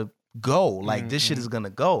is gonna go. Like this shit is gonna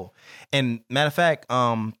go. And matter of fact,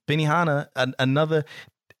 Benihana,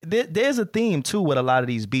 there's a theme too with a lot of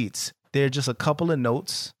these beats. They're just a couple of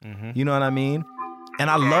notes. You know what I mean? And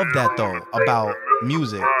I love that though about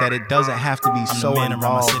music, that it doesn't have to be so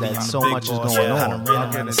involved that so much is going on. I'm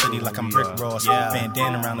ran around the city like I'm Rick Ross.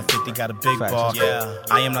 Bandana around the 50, got a big bar.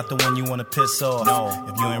 I am not the one you want to piss off.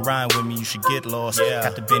 If you ain't riding with me, you should get lost.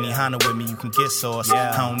 Got the Benihana with me, you can get sauce.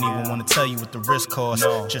 I don't even want to tell you what the risk costs.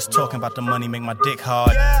 Just talking about the money make my dick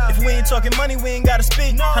hard. If we ain't talking money, we ain't gotta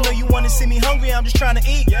speak. I know you want to see me hungry, I'm just trying to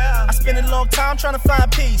eat. I spend a long time trying to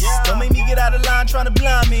find peace. Don't make me get out of line trying to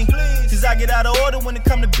blind me. Cause I get out of order when it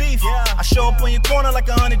come to beef. I show up on your corner like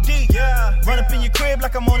 100 deep. Run up in your crib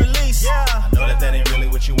like I'm on a lease. I know that ain't really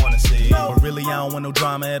what you wanna see. But really, I don't want no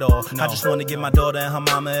drama at all. I just wanna get my daughter and her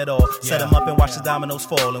mama at all. Set them up and watch the dominoes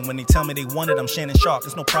fall. And when they tell me they want it, I'm Shannon Sharp.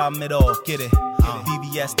 There's no problem at all. Get it?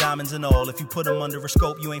 BBS, diamonds and all. If you put them under a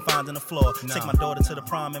scope, you ain't finding a flaw. Take my daughter to the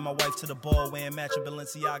prom and my wife to the ball. Wearing matching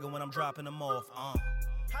Balenciaga when I'm dropping them off.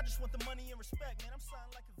 I just want the money and respect, man. I'm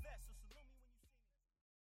signed like a vet.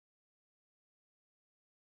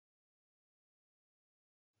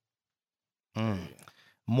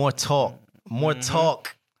 More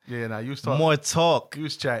talk. Yeah, now you was talking. More talk. You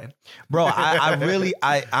was chatting. Bro,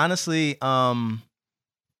 I honestly,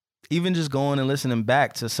 even just going and listening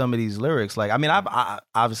back to some of these lyrics, like, I mean,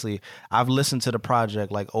 I've listened to the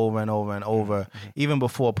project like over and over and over, even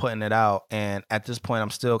before putting it out. And at this point, I'm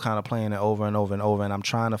still kind of playing it over and over and over. And I'm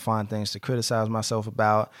trying to find things to criticize myself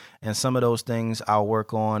about. And some of those things I'll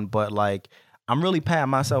work on. But like, I'm really patting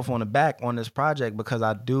myself on the back on this project because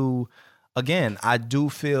I do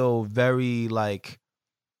feel very like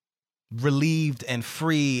relieved and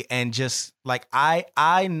free, and just like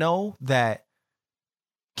I know that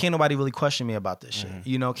can't nobody really question me about this shit.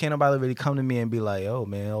 You know, can't nobody really come to me and be like, oh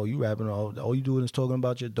man, you rapping, all you doing is talking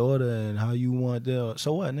about your daughter and how you want to,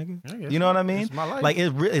 so what, nigga? You know what I mean? It's my life. Like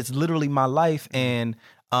it's literally my life. And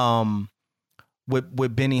with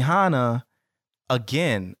Benihana,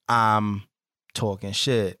 again, I'm talking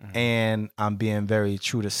shit and I'm being very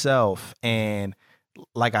true to self. And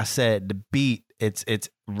like I said, the beat, it's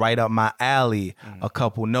right up my alley. A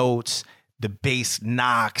couple notes, the bass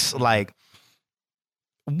knocks. Like,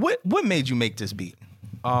 what made you make this beat?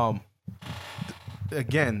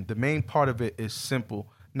 Again, the main part of it is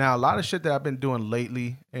simple. Now, a lot of shit that I've been doing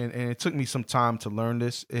lately, and it took me some time to learn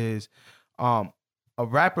this, is a a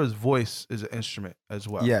rapper's voice is an instrument as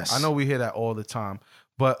well. Yes. I know we hear that all the time,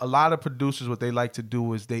 but a lot of producers, what they like to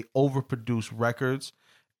do is they overproduce records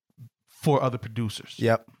for other producers.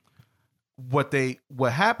 Yep. What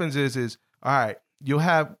happens is all right, you'll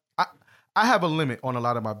have, I have a limit on a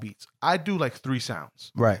lot of my beats. I do like 3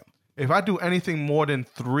 sounds. Right. If I do anything more than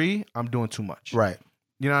 3, I'm doing too much. Right.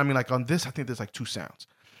 You know what I mean? Like on this, I think there's like 2 sounds.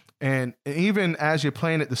 And even as you're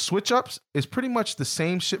playing it, the switch ups is pretty much the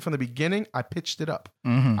same shit from the beginning. I pitched it up.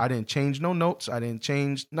 Mm-hmm. I didn't change no notes. I didn't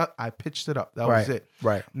change nothing. I pitched it up. That was it.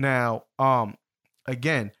 Right. Now,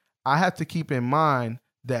 again, I have to keep in mind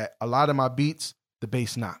that a lot of my beats, the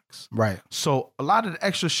bass knocks. Right. So a lot of the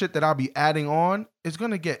extra shit that I'll be adding on is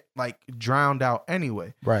gonna get like drowned out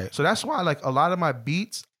anyway. Right. So that's why like a lot of my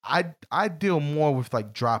beats, I deal more with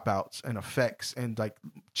like dropouts and effects and like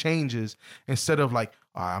changes instead of like,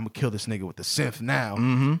 all right, I'm gonna kill this nigga with the synth now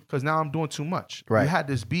because now I'm doing too much. Right. You had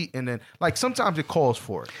this beat and then like sometimes it calls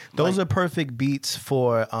for it. Those like, are perfect beats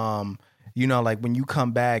for like when you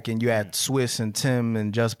come back and you at Swiss and Tim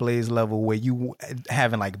and Just Blaze level where you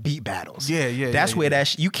having like beat battles. Yeah. That's where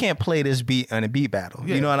that you can't play this beat in a beat battle.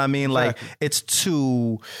 Yeah, you know what I mean? exactly. Like it's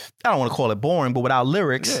too, I don't want to call it boring, but without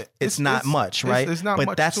lyrics, it's not much, right? It's not but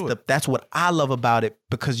much that's to it. That's what I love about it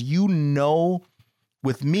because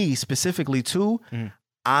with me specifically too,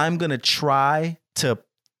 I'm gonna try to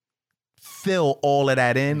fill all of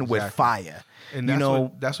that in with fire. And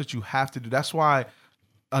that's what you have to do. That's why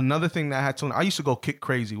another thing that I had to learn, I used to go kick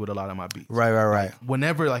crazy with a lot of my beats. Right.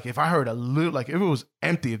 Whenever, like, if I heard a little, like, if it was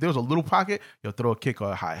empty, if there was a little pocket, you'll throw a kick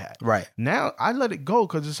or a hi-hat. Right. Now, I let it go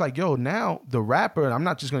because it's like, yo, now the rapper, and I'm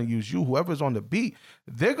not just going to use you, whoever's on the beat,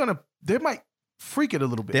 they might freak it a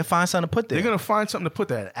little bit. They'll find something to put there. They're going to find something to put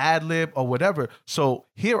there, an ad-lib or whatever. So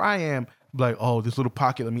here I am, like, oh, this little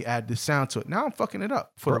pocket, let me add this sound to it. Now I'm fucking it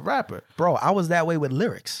up for the rapper. Bro, I was that way with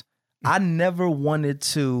lyrics. I never wanted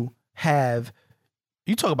to have...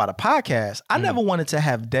 You talk about a podcast. I never wanted to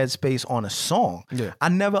have dead space on a song. Yeah. I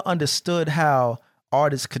never understood how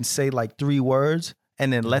artists can say like 3 words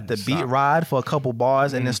and then let the beat ride for a couple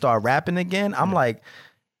bars and then start rapping again. I'm like,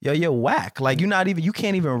 yo, you're whack. Like you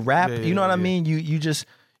can't even rap. You know what I mean?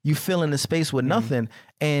 You fill in the space with nothing.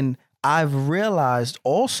 And I've realized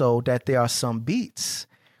also that there are some beats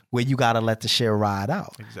where you got to let the shit ride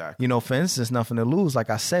out. Exactly. You know, for instance, Nothing to Lose, like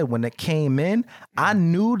I said, when it came in, I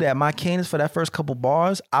knew that my cadence for that first couple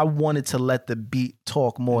bars, I wanted to let the beat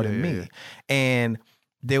talk more than me. And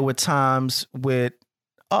there were times with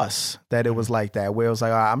us that it was like that, where it was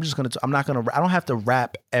like, all right, I don't have to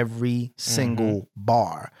rap every single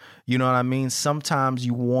bar. You know what I mean? Sometimes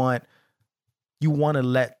you want to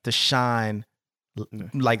let the shine,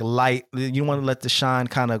 like light, you want to let the shine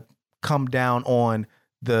kind of come down on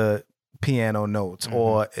the piano notes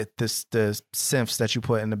or the synths that you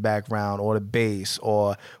put in the background or the bass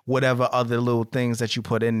or whatever other little things that you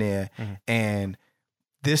put in there. And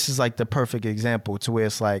this is like the perfect example to where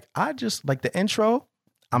it's like, I just like the intro,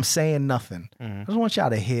 I'm saying nothing. I just want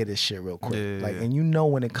y'all to hear this shit real quick. And you know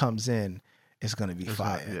when it comes in, it's gonna be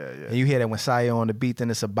fire. And you hear that when Saya on the beat,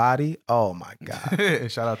 then it's a body. Oh my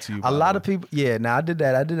God. Shout out to you. A lot of people, now I did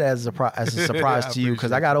that. I did that as a surprise to you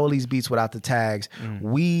because I got all these beats without the tags.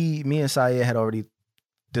 Me and Saya had already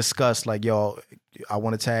discussed like, yo, I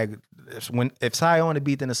want to tag. If Saya on the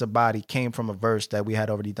beat, then it's a body came from a verse that we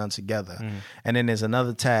had already done together. And then there's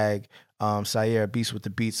another tag, Saya Beats with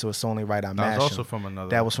the Beat, so it's only right I mash. That was also from another.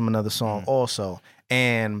 That was from another song also.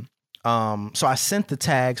 And so I sent the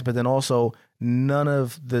tags, but then also none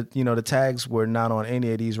of the tags were not on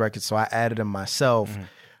any of these records, so I added them myself.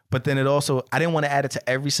 But then I didn't want to add it to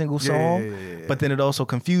every single song, but then it also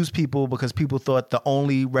confused people because people thought the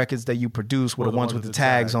only records that you produce were the ones with the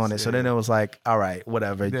tags on it. So then it was like, all right,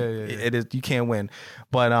 whatever. It is, you can't win.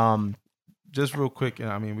 But just real quick, and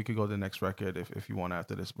I mean, we could go to the next record if you want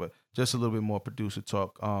after this, but just a little bit more producer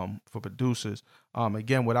talk for producers.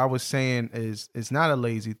 Again, what I was saying is it's not a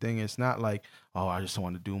lazy thing. It's not like, oh, I just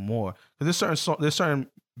want to do more. Because there's certain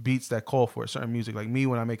beats that call for it, certain music. Like me,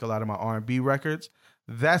 when I make a lot of my R&B records,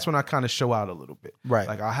 that's when I kind of show out a little bit. Right.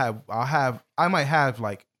 Like I might have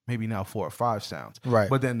like maybe now 4 or 5 sounds. Right.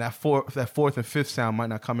 But then that fourth and 5th sound might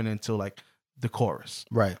not come in until like the chorus.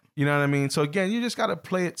 Right. You know what I mean? So again, you just got to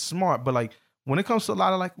play it smart. But like when it comes to a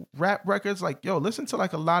lot of like rap records, like, yo, listen to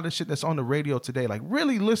like a lot of shit that's on the radio today. Like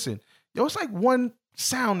really listen. Yo, it's like one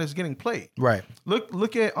sound that's getting played. Right.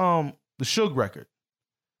 Look at the Suge record.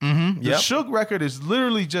 The Suge record is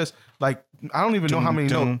literally just like, I don't even know how many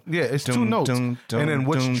notes. Yeah, it's 2 notes. And then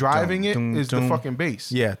what's driving it is the fucking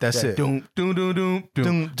bass. Yeah, that's it. Like,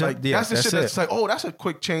 that's the shit that's like, oh, that's a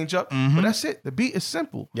quick change up. But that's it. The beat is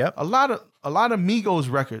simple. Yep. A lot of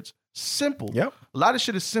Migos records, simple. Yep. A lot of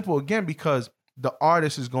shit is simple again because the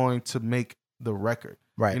artist is going to make the record.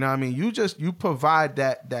 Right. You know what I mean? You provide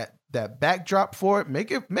that backdrop for it.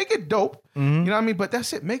 Make it dope. You know what I mean? But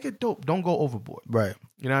that's it. Make it dope. Don't go overboard. Right.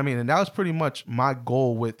 You know what I mean? And that was pretty much my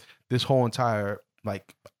goal with this whole entire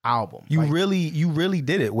like album. You really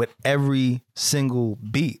did it with every single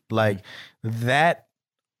beat. Like that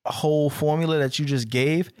whole formula that you just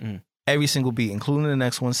gave, every single beat, including the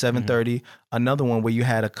next one, 730, another one where you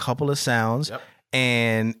had a couple of sounds. Yep.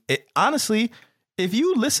 And it honestly, if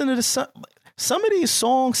you listen to some of these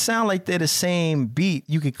songs sound like they're the same beat.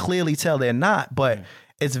 You could clearly tell they're not, but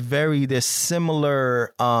there's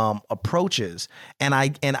similar approaches. And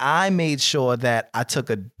I made sure that I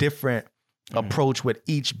took a different approach with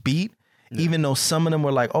each beat, even though some of them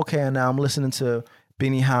were like, okay, now I'm listening to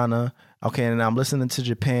Benihana, okay, and I'm listening to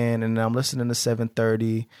Japan, and I'm listening to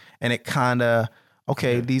 730, and it kind of,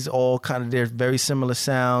 these all kind of, they're very similar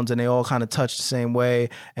sounds, and they all kind of touch the same way,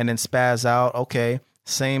 and then Spaz Out, okay,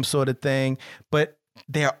 same sort of thing, but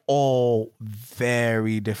they're all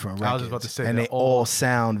very different records. I was just about to say, and they all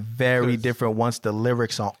sound very different once the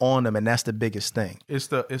lyrics are on them, and that's the biggest thing. It's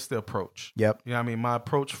the approach. Yep. You know what I mean? My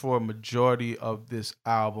approach for a majority of this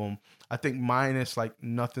album, I think minus like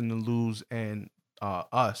Nothing to Lose and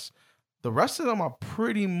Us, the rest of them are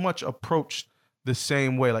pretty much approached the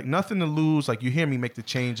same way. Like Nothing to Lose, like you hear me make the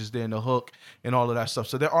changes there in the hook and all of that stuff.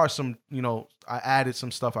 So there are some, I added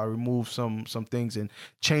some stuff, I removed some things and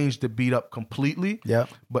changed the beat up completely. Yeah.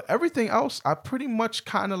 But everything else, I pretty much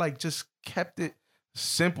kind of like just kept it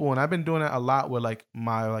simple. And I've been doing that a lot with like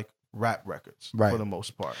my like rap records for the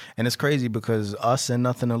most part. And it's crazy because Us and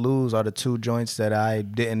Nothing to Lose are the two joints that I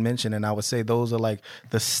didn't mention, and I would say those are like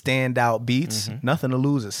the standout beats. Nothing to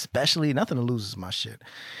Lose, especially. Nothing to Lose is my shit.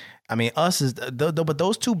 I mean, Us is, but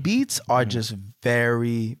those two beats are just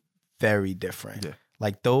very, very different. Yeah.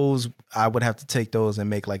 Like those, I would have to take those and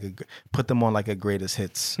make like put them on like a greatest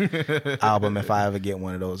hits album if I ever get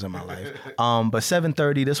one of those in my life. But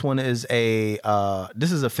 730, this one is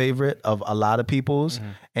this is a favorite of a lot of people's,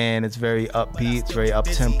 and it's very upbeat, it's very up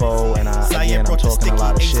tempo, and I'm talking a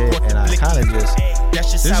lot of shit, and I kind of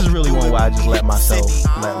this is really one where I just let myself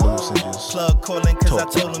let loose and just plug calling because I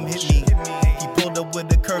told him hit me. He pulled up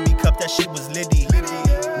with a Kirby cup, that shit was litty.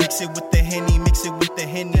 Mix it with the Henny, mix it with the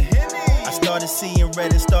Henny. I started seeing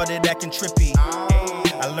red and started acting trippy.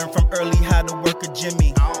 I learned from early how to work a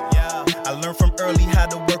Jimmy. I learned from early how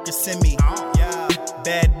to work a semi.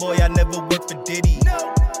 Bad boy, I never worked for Diddy.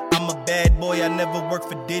 I'm a bad boy, I never worked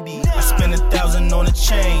for Diddy. I spent 1,000 on a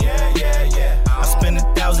chain. I spent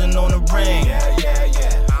 1,000 on a ring.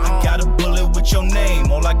 I got a bullet with your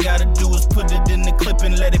name. All I gotta do is put it in the clip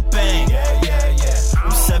and let it bang.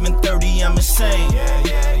 I'm 730, I'm insane.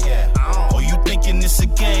 Or you thinking it's a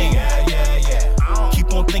game?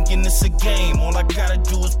 Keep on thinking it's a game. All I gotta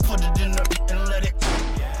do is put it in the and let it.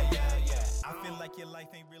 I feel like your life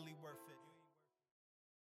ain't really worth it.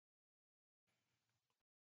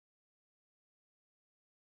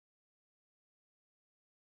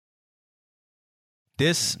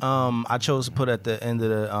 This I chose to put at the end of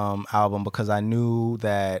the album because I knew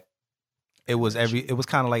that it was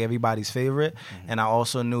kind of like everybody's favorite, and I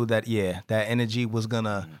also knew that that energy was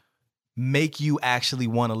gonna make you actually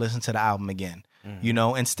want to listen to the album again.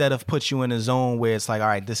 Instead of put you in a zone where it's like, all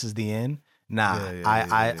right, this is the end.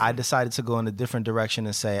 I decided to go in a different direction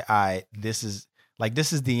and say, all right, this is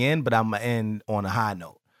the end, but I'm gonna end on a high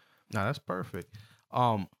note. No, that's perfect.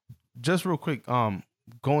 Just real quick,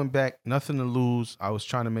 going back, Nothing to Lose. I was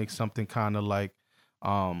trying to make something kind of like,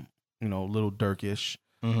 Little Durkish.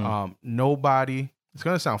 Nobody. It's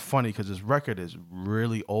gonna sound funny because this record is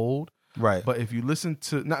really old, right? But if you listen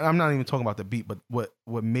to, I'm not even talking about the beat, but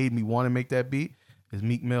what made me want to make that beat is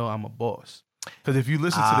Meek Mill, I'm a Boss. Because if you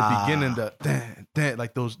listen to the beginning, the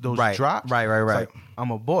like those right, drops, right. Like,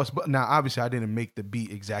 I'm a boss. But now, obviously, I didn't make the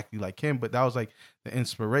beat exactly like him, but that was like the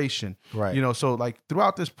inspiration, right? So like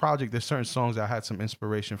throughout this project, there's certain songs I had some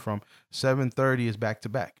inspiration from. 730 is back to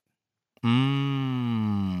back.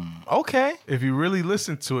 Okay. If you really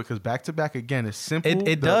listen to it, because back to back again is simple.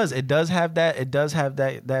 It does have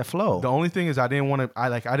that flow. The only thing is I didn't want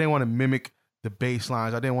to mimic the bass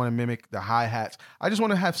lines. I didn't want to mimic the hi-hats. I just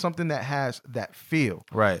want to have something that has that feel.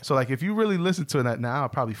 Right. So like if you really listen to it now, I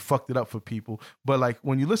probably fucked it up for people. But like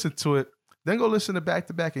when you listen to it, then go listen to back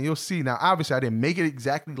and you'll see. Now, obviously I didn't make it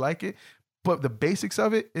exactly like it, but the basics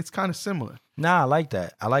of it, it's kind of similar. Nah, I like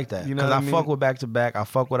that. You know, because I fuck with back to back. I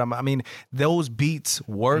fuck with those beats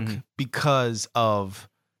work because of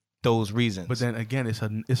those reasons. But then again,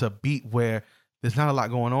 it's a beat where there's not a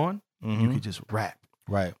lot going on. You could just rap.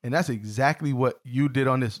 Right. And that's exactly what you did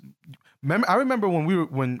on this. I remember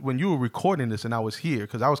when when you were recording this and I was here,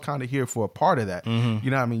 because I was kind of here for a part of that. Mm-hmm.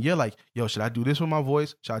 You know what I mean? You're like, yo, should I do this with my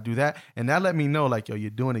voice? Should I do that? And that let me know, like, yo,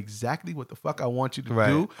 you're doing exactly what the fuck I want you to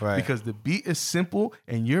do, because the beat is simple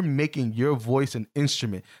and you're making your voice an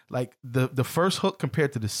instrument. Like the first hook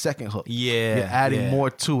compared to the second hook. Yeah. You're adding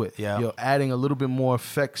more to it. Yeah. You're adding a little bit more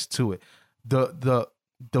effects to it.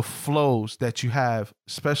 The flows that you have,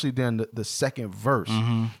 especially during the second verse, you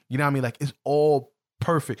know what I mean? Like, it's all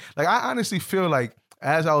perfect. Like, I honestly feel like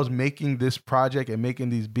as I was making this project and making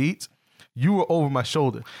these beats, you were over my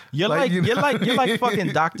shoulder. You're like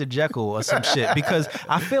fucking Dr. Jekyll or some shit, because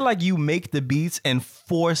I feel like you make the beats and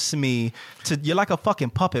force me to. You're like a fucking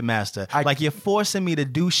puppet master. Like, you're forcing me to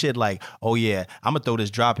do shit. Like, oh yeah, I'm gonna throw this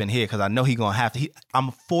drop in here because I know he gonna have to. I'm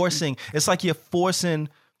forcing. It's like you're forcing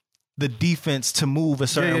the defense to move a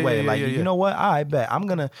certain way. Like, you know what? I bet I'm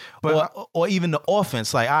gonna, or even the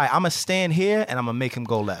offense. Like, I'm gonna stand here and I'm gonna make him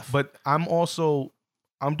go left. But I'm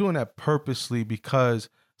doing that purposely because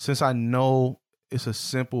since I know it's a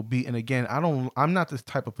simple beat, and again, I'm not the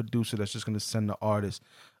type of producer that's just gonna send the artist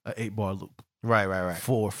an 8-bar loop. Right.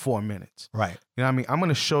 For 4 minutes. Right. You know what I mean? I'm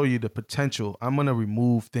gonna show you the potential. I'm gonna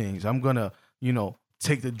remove things. I'm gonna,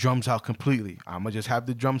 take the drums out completely. I'm gonna just have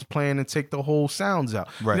the drums playing and take the whole sounds out.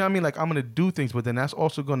 Right. You know what I mean? Like, I'm gonna do things, but then that's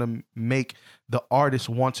also gonna make the artist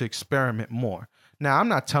want to experiment more. Now, I'm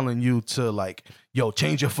not telling you to, like, yo,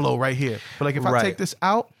 change your flow right here. But like, if I take this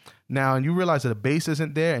out now and you realize that the bass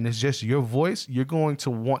isn't there and it's just your voice, you're going to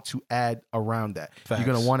want to add around that. Facts.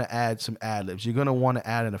 You're gonna want to add some ad-libs. You're gonna want to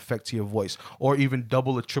add an effect to your voice, or even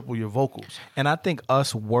double or triple your vocals. And I think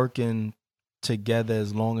us working together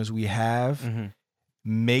as long as we have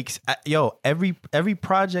makes every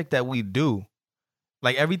project that we do,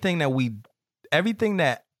 like everything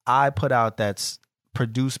that I put out that's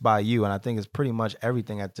produced by you, and I think it's pretty much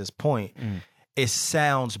everything at this point, it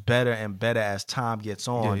sounds better and better as time gets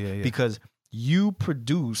on, because you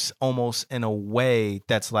produce almost in a way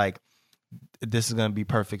that's like, this is going to be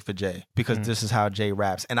perfect for Jay, because this is how Jay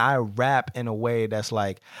raps. And I rap in a way that's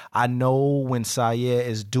like, I know when Sayer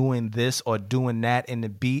is doing this or doing that in the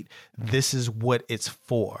beat, this is what it's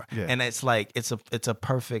for. Yeah. And it's like, it's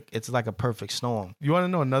like a perfect storm. You want to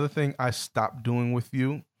know another thing I stopped doing with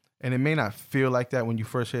you? And it may not feel like that when you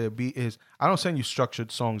first hear a beat, is I don't send you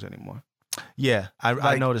structured songs anymore. Yeah,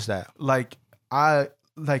 I noticed that. Like,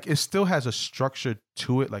 it still has a structure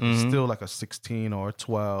to it. Like, it's still like a 16 or a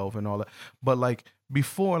 12 and all that. But like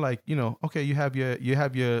before, like, okay, you have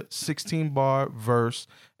your 16 bar verse,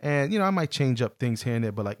 and I might change up things here and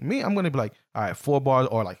there. But like me, I'm gonna be like, all right, 4 bars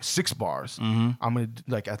or like 6 bars. I'm gonna,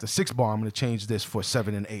 like, at the 6th bar, I'm gonna change this for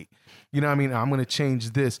 7 and 8. You know what I mean? I'm gonna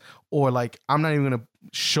change this, or like, I'm not even gonna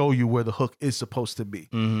show you where the hook is supposed to be.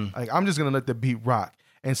 Like, I'm just gonna let the beat rock.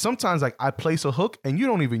 And sometimes, like, I place a hook and you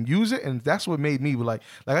don't even use it, and that's what made me be like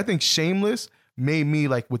I think Shameless made me,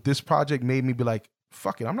 like, with this project, made me be like,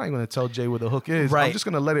 fuck it, I'm not even gonna tell Jay where the hook is. Right. I'm just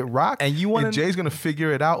gonna let it rock, and Jay's gonna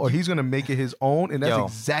figure it out, or he's gonna make it his own, and that's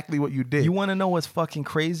exactly what you did. You want to know what's fucking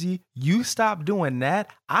crazy? You stopped doing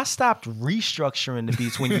that. I stopped restructuring the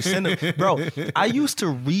beats when you send them. Bro, I used to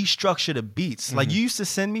restructure the beats. Like, you used to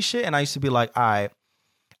send me shit, and I used to be like, all right,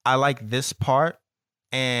 I like this part,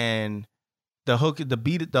 and the hook, the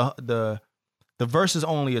beat, the verse is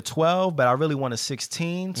only a 12, but I really want a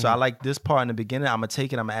 16. So I like this part in the beginning. I'm gonna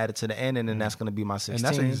take it, I'm gonna add it to the end, and then that's gonna be my 16. And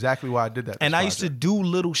that's exactly why I did that. And I used to do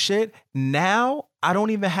little shit. Now I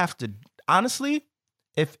don't even have to. Honestly,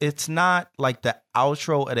 if it's not like the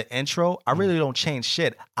outro or the intro, I really don't change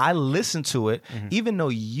shit. I listen to it, even though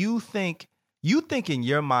you think in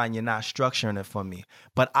your mind you're not structuring it for me,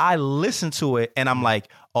 but I listen to it and I'm like,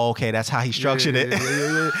 oh, okay, that's how he structured it.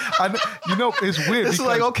 It's weird. It's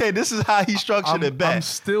like, okay, this is how he structured it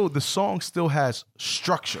best. The song still has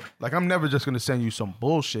structure. Like, I'm never just gonna send you some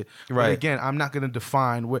bullshit. Right. But again, I'm not gonna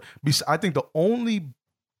define where. I think the only,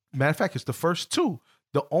 matter of fact, it's the first 2.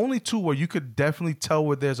 The only 2 where you could definitely tell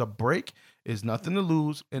where there's a break is Nothing to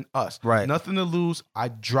Lose and Us. Right. Nothing to Lose, I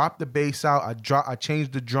dropped the bass out. I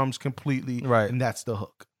changed the drums completely. Right. And that's the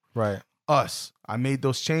hook. Right. Us, I made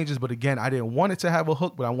those changes, but again, I didn't want it to have a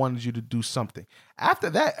hook, but I wanted you to do something. After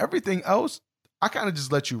that, everything else, I kind of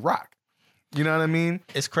just let you rock. You know what I mean?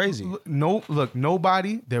 It's crazy.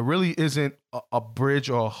 Nobody, there really isn't a bridge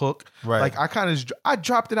or a hook. Right. Like, I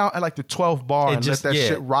dropped it out at like the 12th bar and let that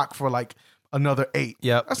shit rock for like another 8.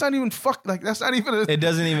 Yep. That's not even that's not even it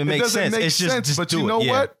doesn't even make sense. It's just but you know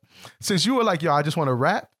what? Since you were like, yo, I just want to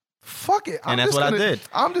rap, fuck it. And that's what I did.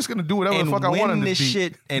 I'm just gonna do whatever the fuck I want on this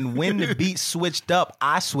beat. And when the beat switched up,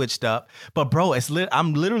 I switched up. But bro,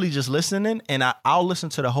 I'm literally just listening, and I'll listen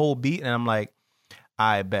to the whole beat, and I'm like,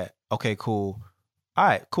 I bet. Okay, cool. All All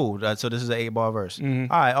right, cool. So this is an 8-bar verse. All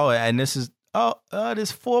right. Oh, and this is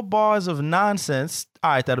there's 4 bars of nonsense. All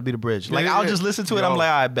right, that'll be the bridge. Like I'll just listen to it. I'm like,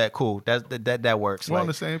 all right, bet, cool. That works. We're like, on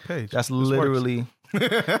the same page. That's literally.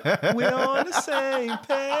 We're on the same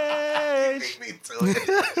page. Me too.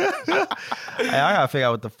 Hey, I gotta figure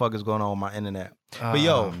out what the fuck is going on with my internet. But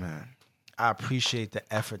yo, man. I appreciate the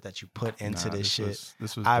effort that you put into this shit.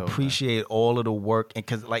 This was I dope, appreciate all of the work, and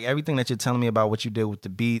because like everything that you're telling me about what you did with the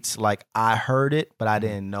beats, like I heard it, but I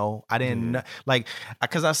didn't know. I didn't know, like,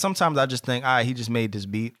 because sometimes I just think, all right, he just made this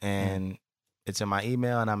beat and it's in my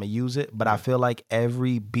email and I'm gonna use it. But I feel like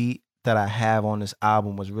every beat that I have on this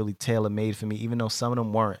album was really tailor made for me, even though some of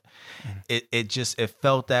them weren't. It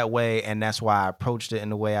felt that way, and that's why I approached it in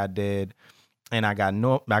the way I did. And I got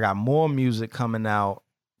more music coming out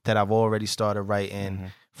that I've already started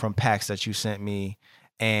writing from packs that you sent me,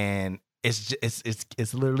 and it's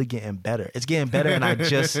literally getting better. It's getting better, and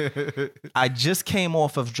I just came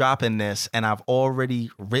off of dropping this, and I've already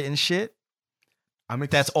written shit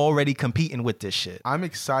that's already competing with this shit. I'm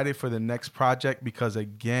excited for the next project because,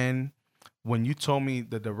 again, when you told me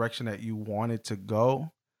the direction that you wanted to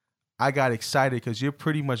go, I got excited because you're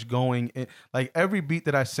pretty much going in, like every beat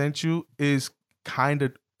that I sent you is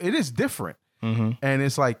it is different. And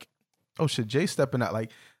it's like, oh shit, Jay's stepping out.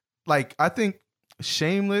 Like I think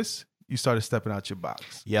Shameless, you started stepping out your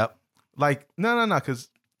box. Yep. Like, no, because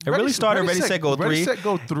it really started Ready, Set, Go 3. Ready, Set,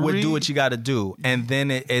 Go 3. Would do what you got to do, and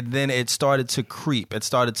then it started to creep. It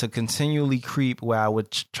started to continually creep where I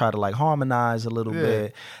would try to like harmonize a little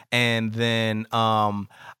bit, and then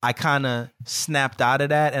I kind of snapped out of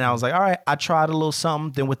that, and I was like, all right, I tried a little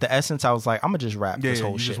something. Then with the Essence, I was like, I'm gonna just rap this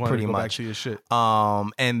whole shit pretty much. Back to your shit.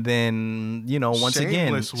 And then once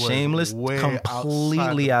Shameless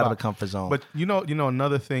completely out of the comfort zone. But you know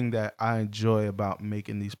another thing that I enjoy about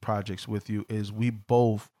making these projects with you is we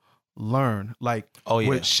both learn. Like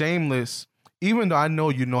with Shameless, even though I know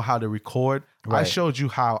you know how to record, I showed you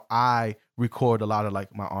how I record a lot of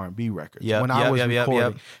like my R&B records when I was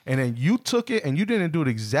recording. And then you took it and you didn't do it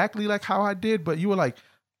exactly like how I did, but you were like,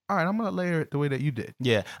 all right, I'm going to layer it the way that you did.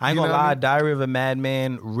 Yeah. I ain't gonna lie, Diary of a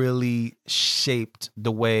Madman really shaped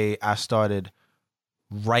the way I started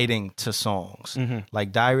writing to songs.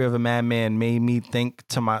 Like Diary of a Madman made me think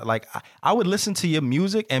to my, like, I would listen to your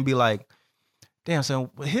music and be like, damn, so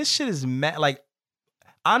his shit is mad. Like,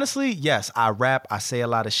 honestly, yes, I rap, I say a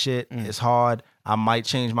lot of shit. It's hard. I might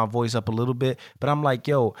change my voice up a little bit, but I'm like,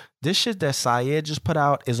 yo, this shit that Syed just put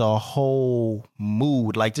out is a whole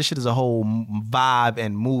mood. Like, this shit is a whole vibe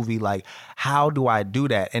and movie. Like, how do I do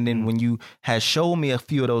that? And then when you had showed me a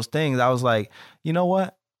few of those things, I was like, you know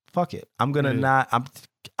what? Fuck it. I'm gonna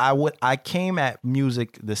I came at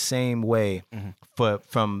music the same way for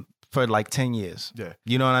like 10 years. Yeah.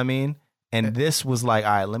 You know what I mean? And this was like,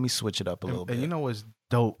 all right, let me switch it up a little bit. And you know what's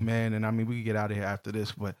dope, man? And I mean, we can get out of here after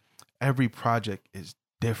this, but every project is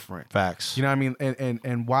different. Facts. You know what I mean?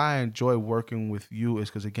 And why I enjoy working with you is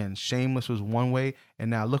because, again, Shameless was one way. And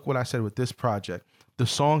now look what I said with this project. The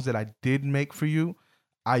songs that I did make for you,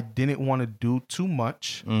 I didn't want to do too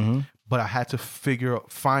much, but I had to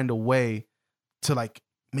find a way to like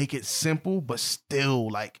make it simple, but still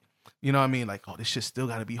like, you know what I mean? Like, oh, this shit still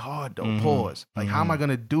got to be hard though. Pause. Like, how am I going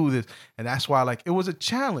to do this? And that's why, like, it was a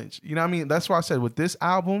challenge. You know what I mean? That's why I said with this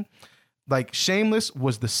album, like, Shameless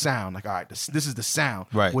was the sound. Like, all right, this is the sound.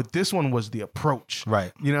 Right. With this one was the approach.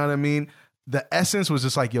 Right. You know what I mean? The essence was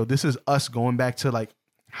just like, yo, this is us going back to like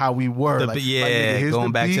how we were.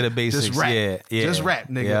 Going back to the basics. Just rap. Just rap,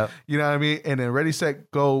 nigga. Yep. You know what I mean? And then Ready, Set,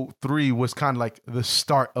 Go 3 was kind of like the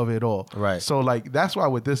start of it all. Right. So like, that's why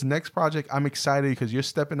with this next project, I'm excited because you're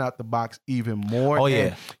stepping out the box even more. Oh,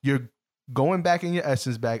 yeah. You're going back in your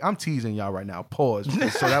Essence bag. I'm teasing y'all right now. Pause.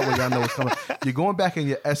 So that way y'all know what's coming. You're going back in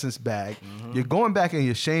your Essence bag. You're going back in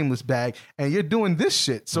your Shameless bag. And you're doing this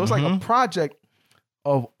shit. So it's like a project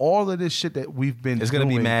of all of this shit that we've been It's gonna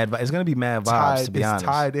be mad. It's gonna be mad vibes, to be honest.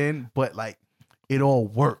 It's tied in, but like it all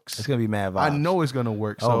works. It's gonna be mad vibes. I know it's gonna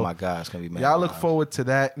work. So oh my God, it's gonna be mad. Y'all look forward to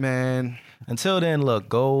that, man. Until then, look,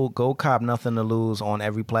 go cop Nothing to Lose on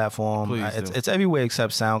every platform. It's everywhere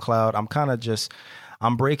except SoundCloud.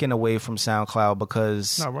 I'm breaking away from SoundCloud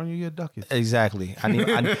because run you your ducats. Exactly. I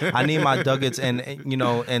need my ducats, and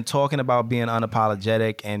and talking about being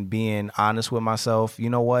unapologetic and being honest with myself. You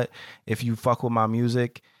know what? If you fuck with my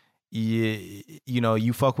music,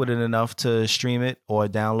 you fuck with it enough to stream it or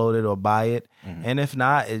download it or buy it. And if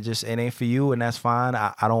not, it ain't for you, and that's fine.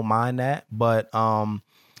 I don't mind that. But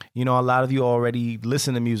a lot of you already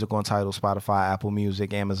listen to music on Tidal, Spotify, Apple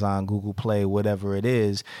Music, Amazon, Google Play, whatever it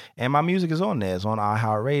is. And my music is on there. It's on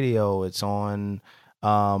iHeartRadio. It's on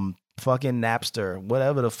fucking Napster,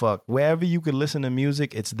 whatever the fuck. Wherever you could listen to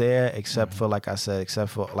music, it's there, except for, like I said,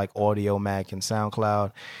 except for like Audio Mac and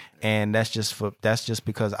SoundCloud. And that's just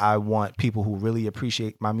because I want people who really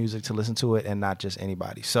appreciate my music to listen to it and not just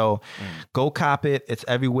anybody. So go cop it. It's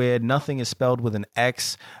everywhere. Nothing is spelled with an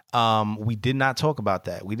X. We did not talk about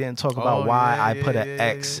that. We didn't talk about why I put an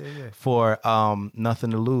X for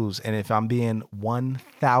Nothing to Lose. And if I'm being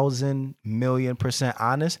 1,000,000,000%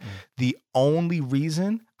 honest, the only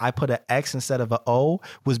reason I put an X instead of an O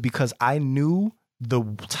was because I knew the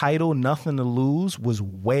title Nothing to Lose was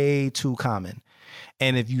way too common.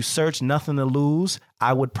 And if you search Nothing to Lose,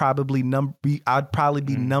 I would probably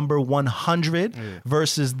be number 100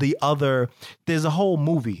 versus the other. There's a whole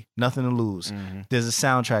movie, Nothing to Lose. There's a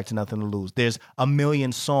soundtrack to Nothing to Lose. There's a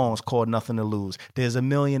million songs called Nothing to Lose. There's a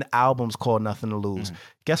million albums called Nothing to Lose.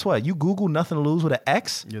 Guess what? You Google Nothing to Lose with an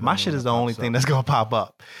X, my shit is the only thing that's going to pop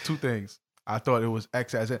up. Two things. I thought it was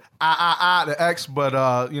X as in the X,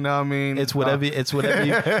 but you know what I mean? It's whatever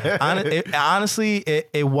honestly,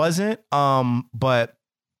 it wasn't. But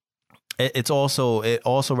it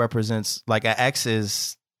also represents, like, an X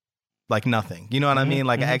is like nothing. You know what I mean?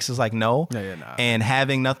 Like an X is like no. Nah. And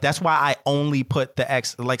having nothing. That's why I only put the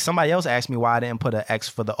X. Like, somebody else asked me why I didn't put an X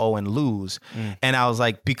for the O and lose. And I was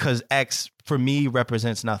like, because X for me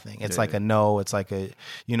represents nothing. It's like a no. It's like a,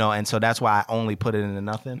 you know, and so that's why I only put it into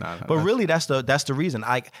nothing. But really that's the reason.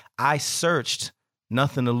 I searched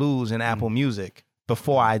Nothing to Lose in Apple Music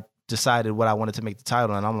before I decided what I wanted to make the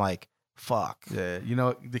title. And I'm like, fuck. Yeah, you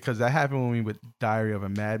know, because that happened when we with Diary of a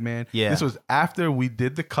Madman. Yeah. This was after we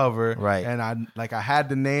did the cover. Right. And I had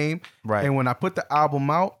the name. Right. And when I put the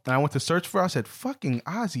album out and I went to search for it, I said, fucking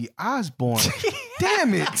Ozzy Osbourne.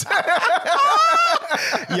 Damn it.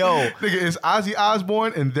 Yo. Nigga, it's Ozzy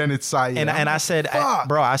Osbourne and then it's Syed. And I said,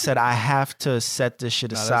 I said, I have to set this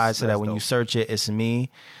shit aside so that when you search it, it's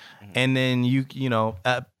me. And then you know,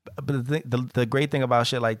 but the great thing about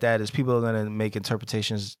shit like that is people are going to make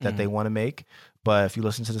interpretations that they want to make. But if you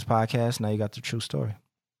listen to this podcast, now you got the true story.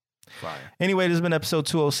 Fire. Anyway, this has been episode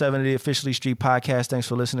 207 of the Officially Street Podcast. Thanks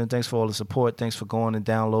for listening. Thanks for all the support. Thanks for going and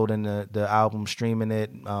downloading the album, streaming it,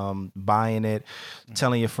 buying it,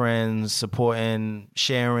 telling your friends, supporting,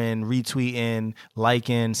 sharing, retweeting,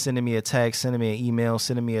 liking, sending me a text, sending me an email,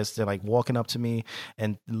 sending me like walking up to me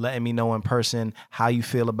and letting me know in person how you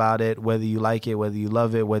feel about it, whether you like it, whether you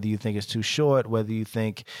love it, whether you think it's too short, whether you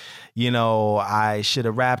think, you know, I should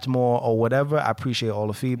have rapped more or whatever. I appreciate all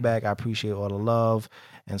the feedback. I appreciate all the love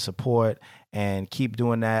and support, and keep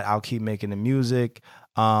doing that. I'll keep making the music.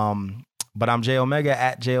 But I'm J Omega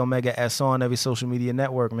at J Omega S on every social media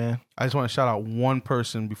network, man. I just want to shout out one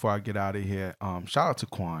person before I get out of here. Shout out to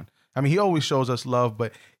Quan. I mean, he always shows us love,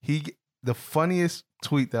 but the funniest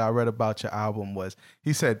tweet that I read about your album was,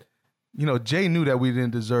 he said, you know, Jay knew that we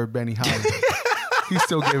didn't deserve Benny Holly. He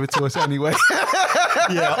still gave it to us anyway.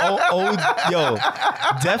 Yeah, yo,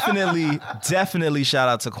 definitely shout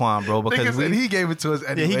out to Quan, bro, because he gave it to us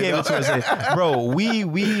anyway. Yeah, he gave it to us. Bro,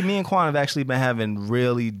 me and Quan have actually been having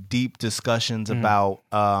really deep discussions about,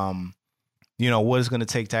 you know, what it's going to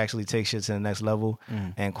take to actually take shit to the next level.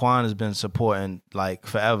 And Quan has been supporting, like,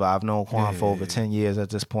 forever. I've known Quan for over 10 years at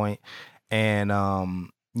this point. And,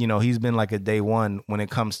 you know, he's been like a day one when it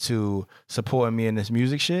comes to supporting me in this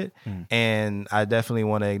music shit. And I definitely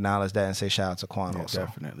want to acknowledge that and say shout out to Quan also.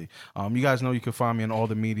 Definitely. You guys know you can find me on all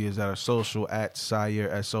the medias that are social at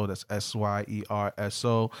Syer SO. That's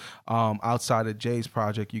SYERSO. Outside of Jay's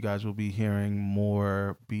project, you guys will be hearing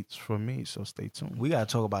more beats from me. So stay tuned. We got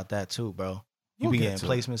to talk about that too, bro. You be getting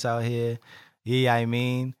placements out here. Yeah, I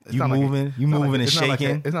mean, It's you not moving, like you moving and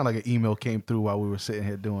shaking. It's not like an email came through while we were sitting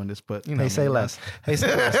here doing this, but you know. Hey, say less. Hey,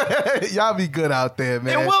 say less. Y'all be good out there,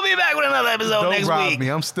 man. And we'll be back with another episode Don't next rob week. me.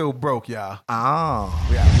 I'm still broke, y'all. Oh.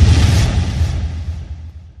 Yeah.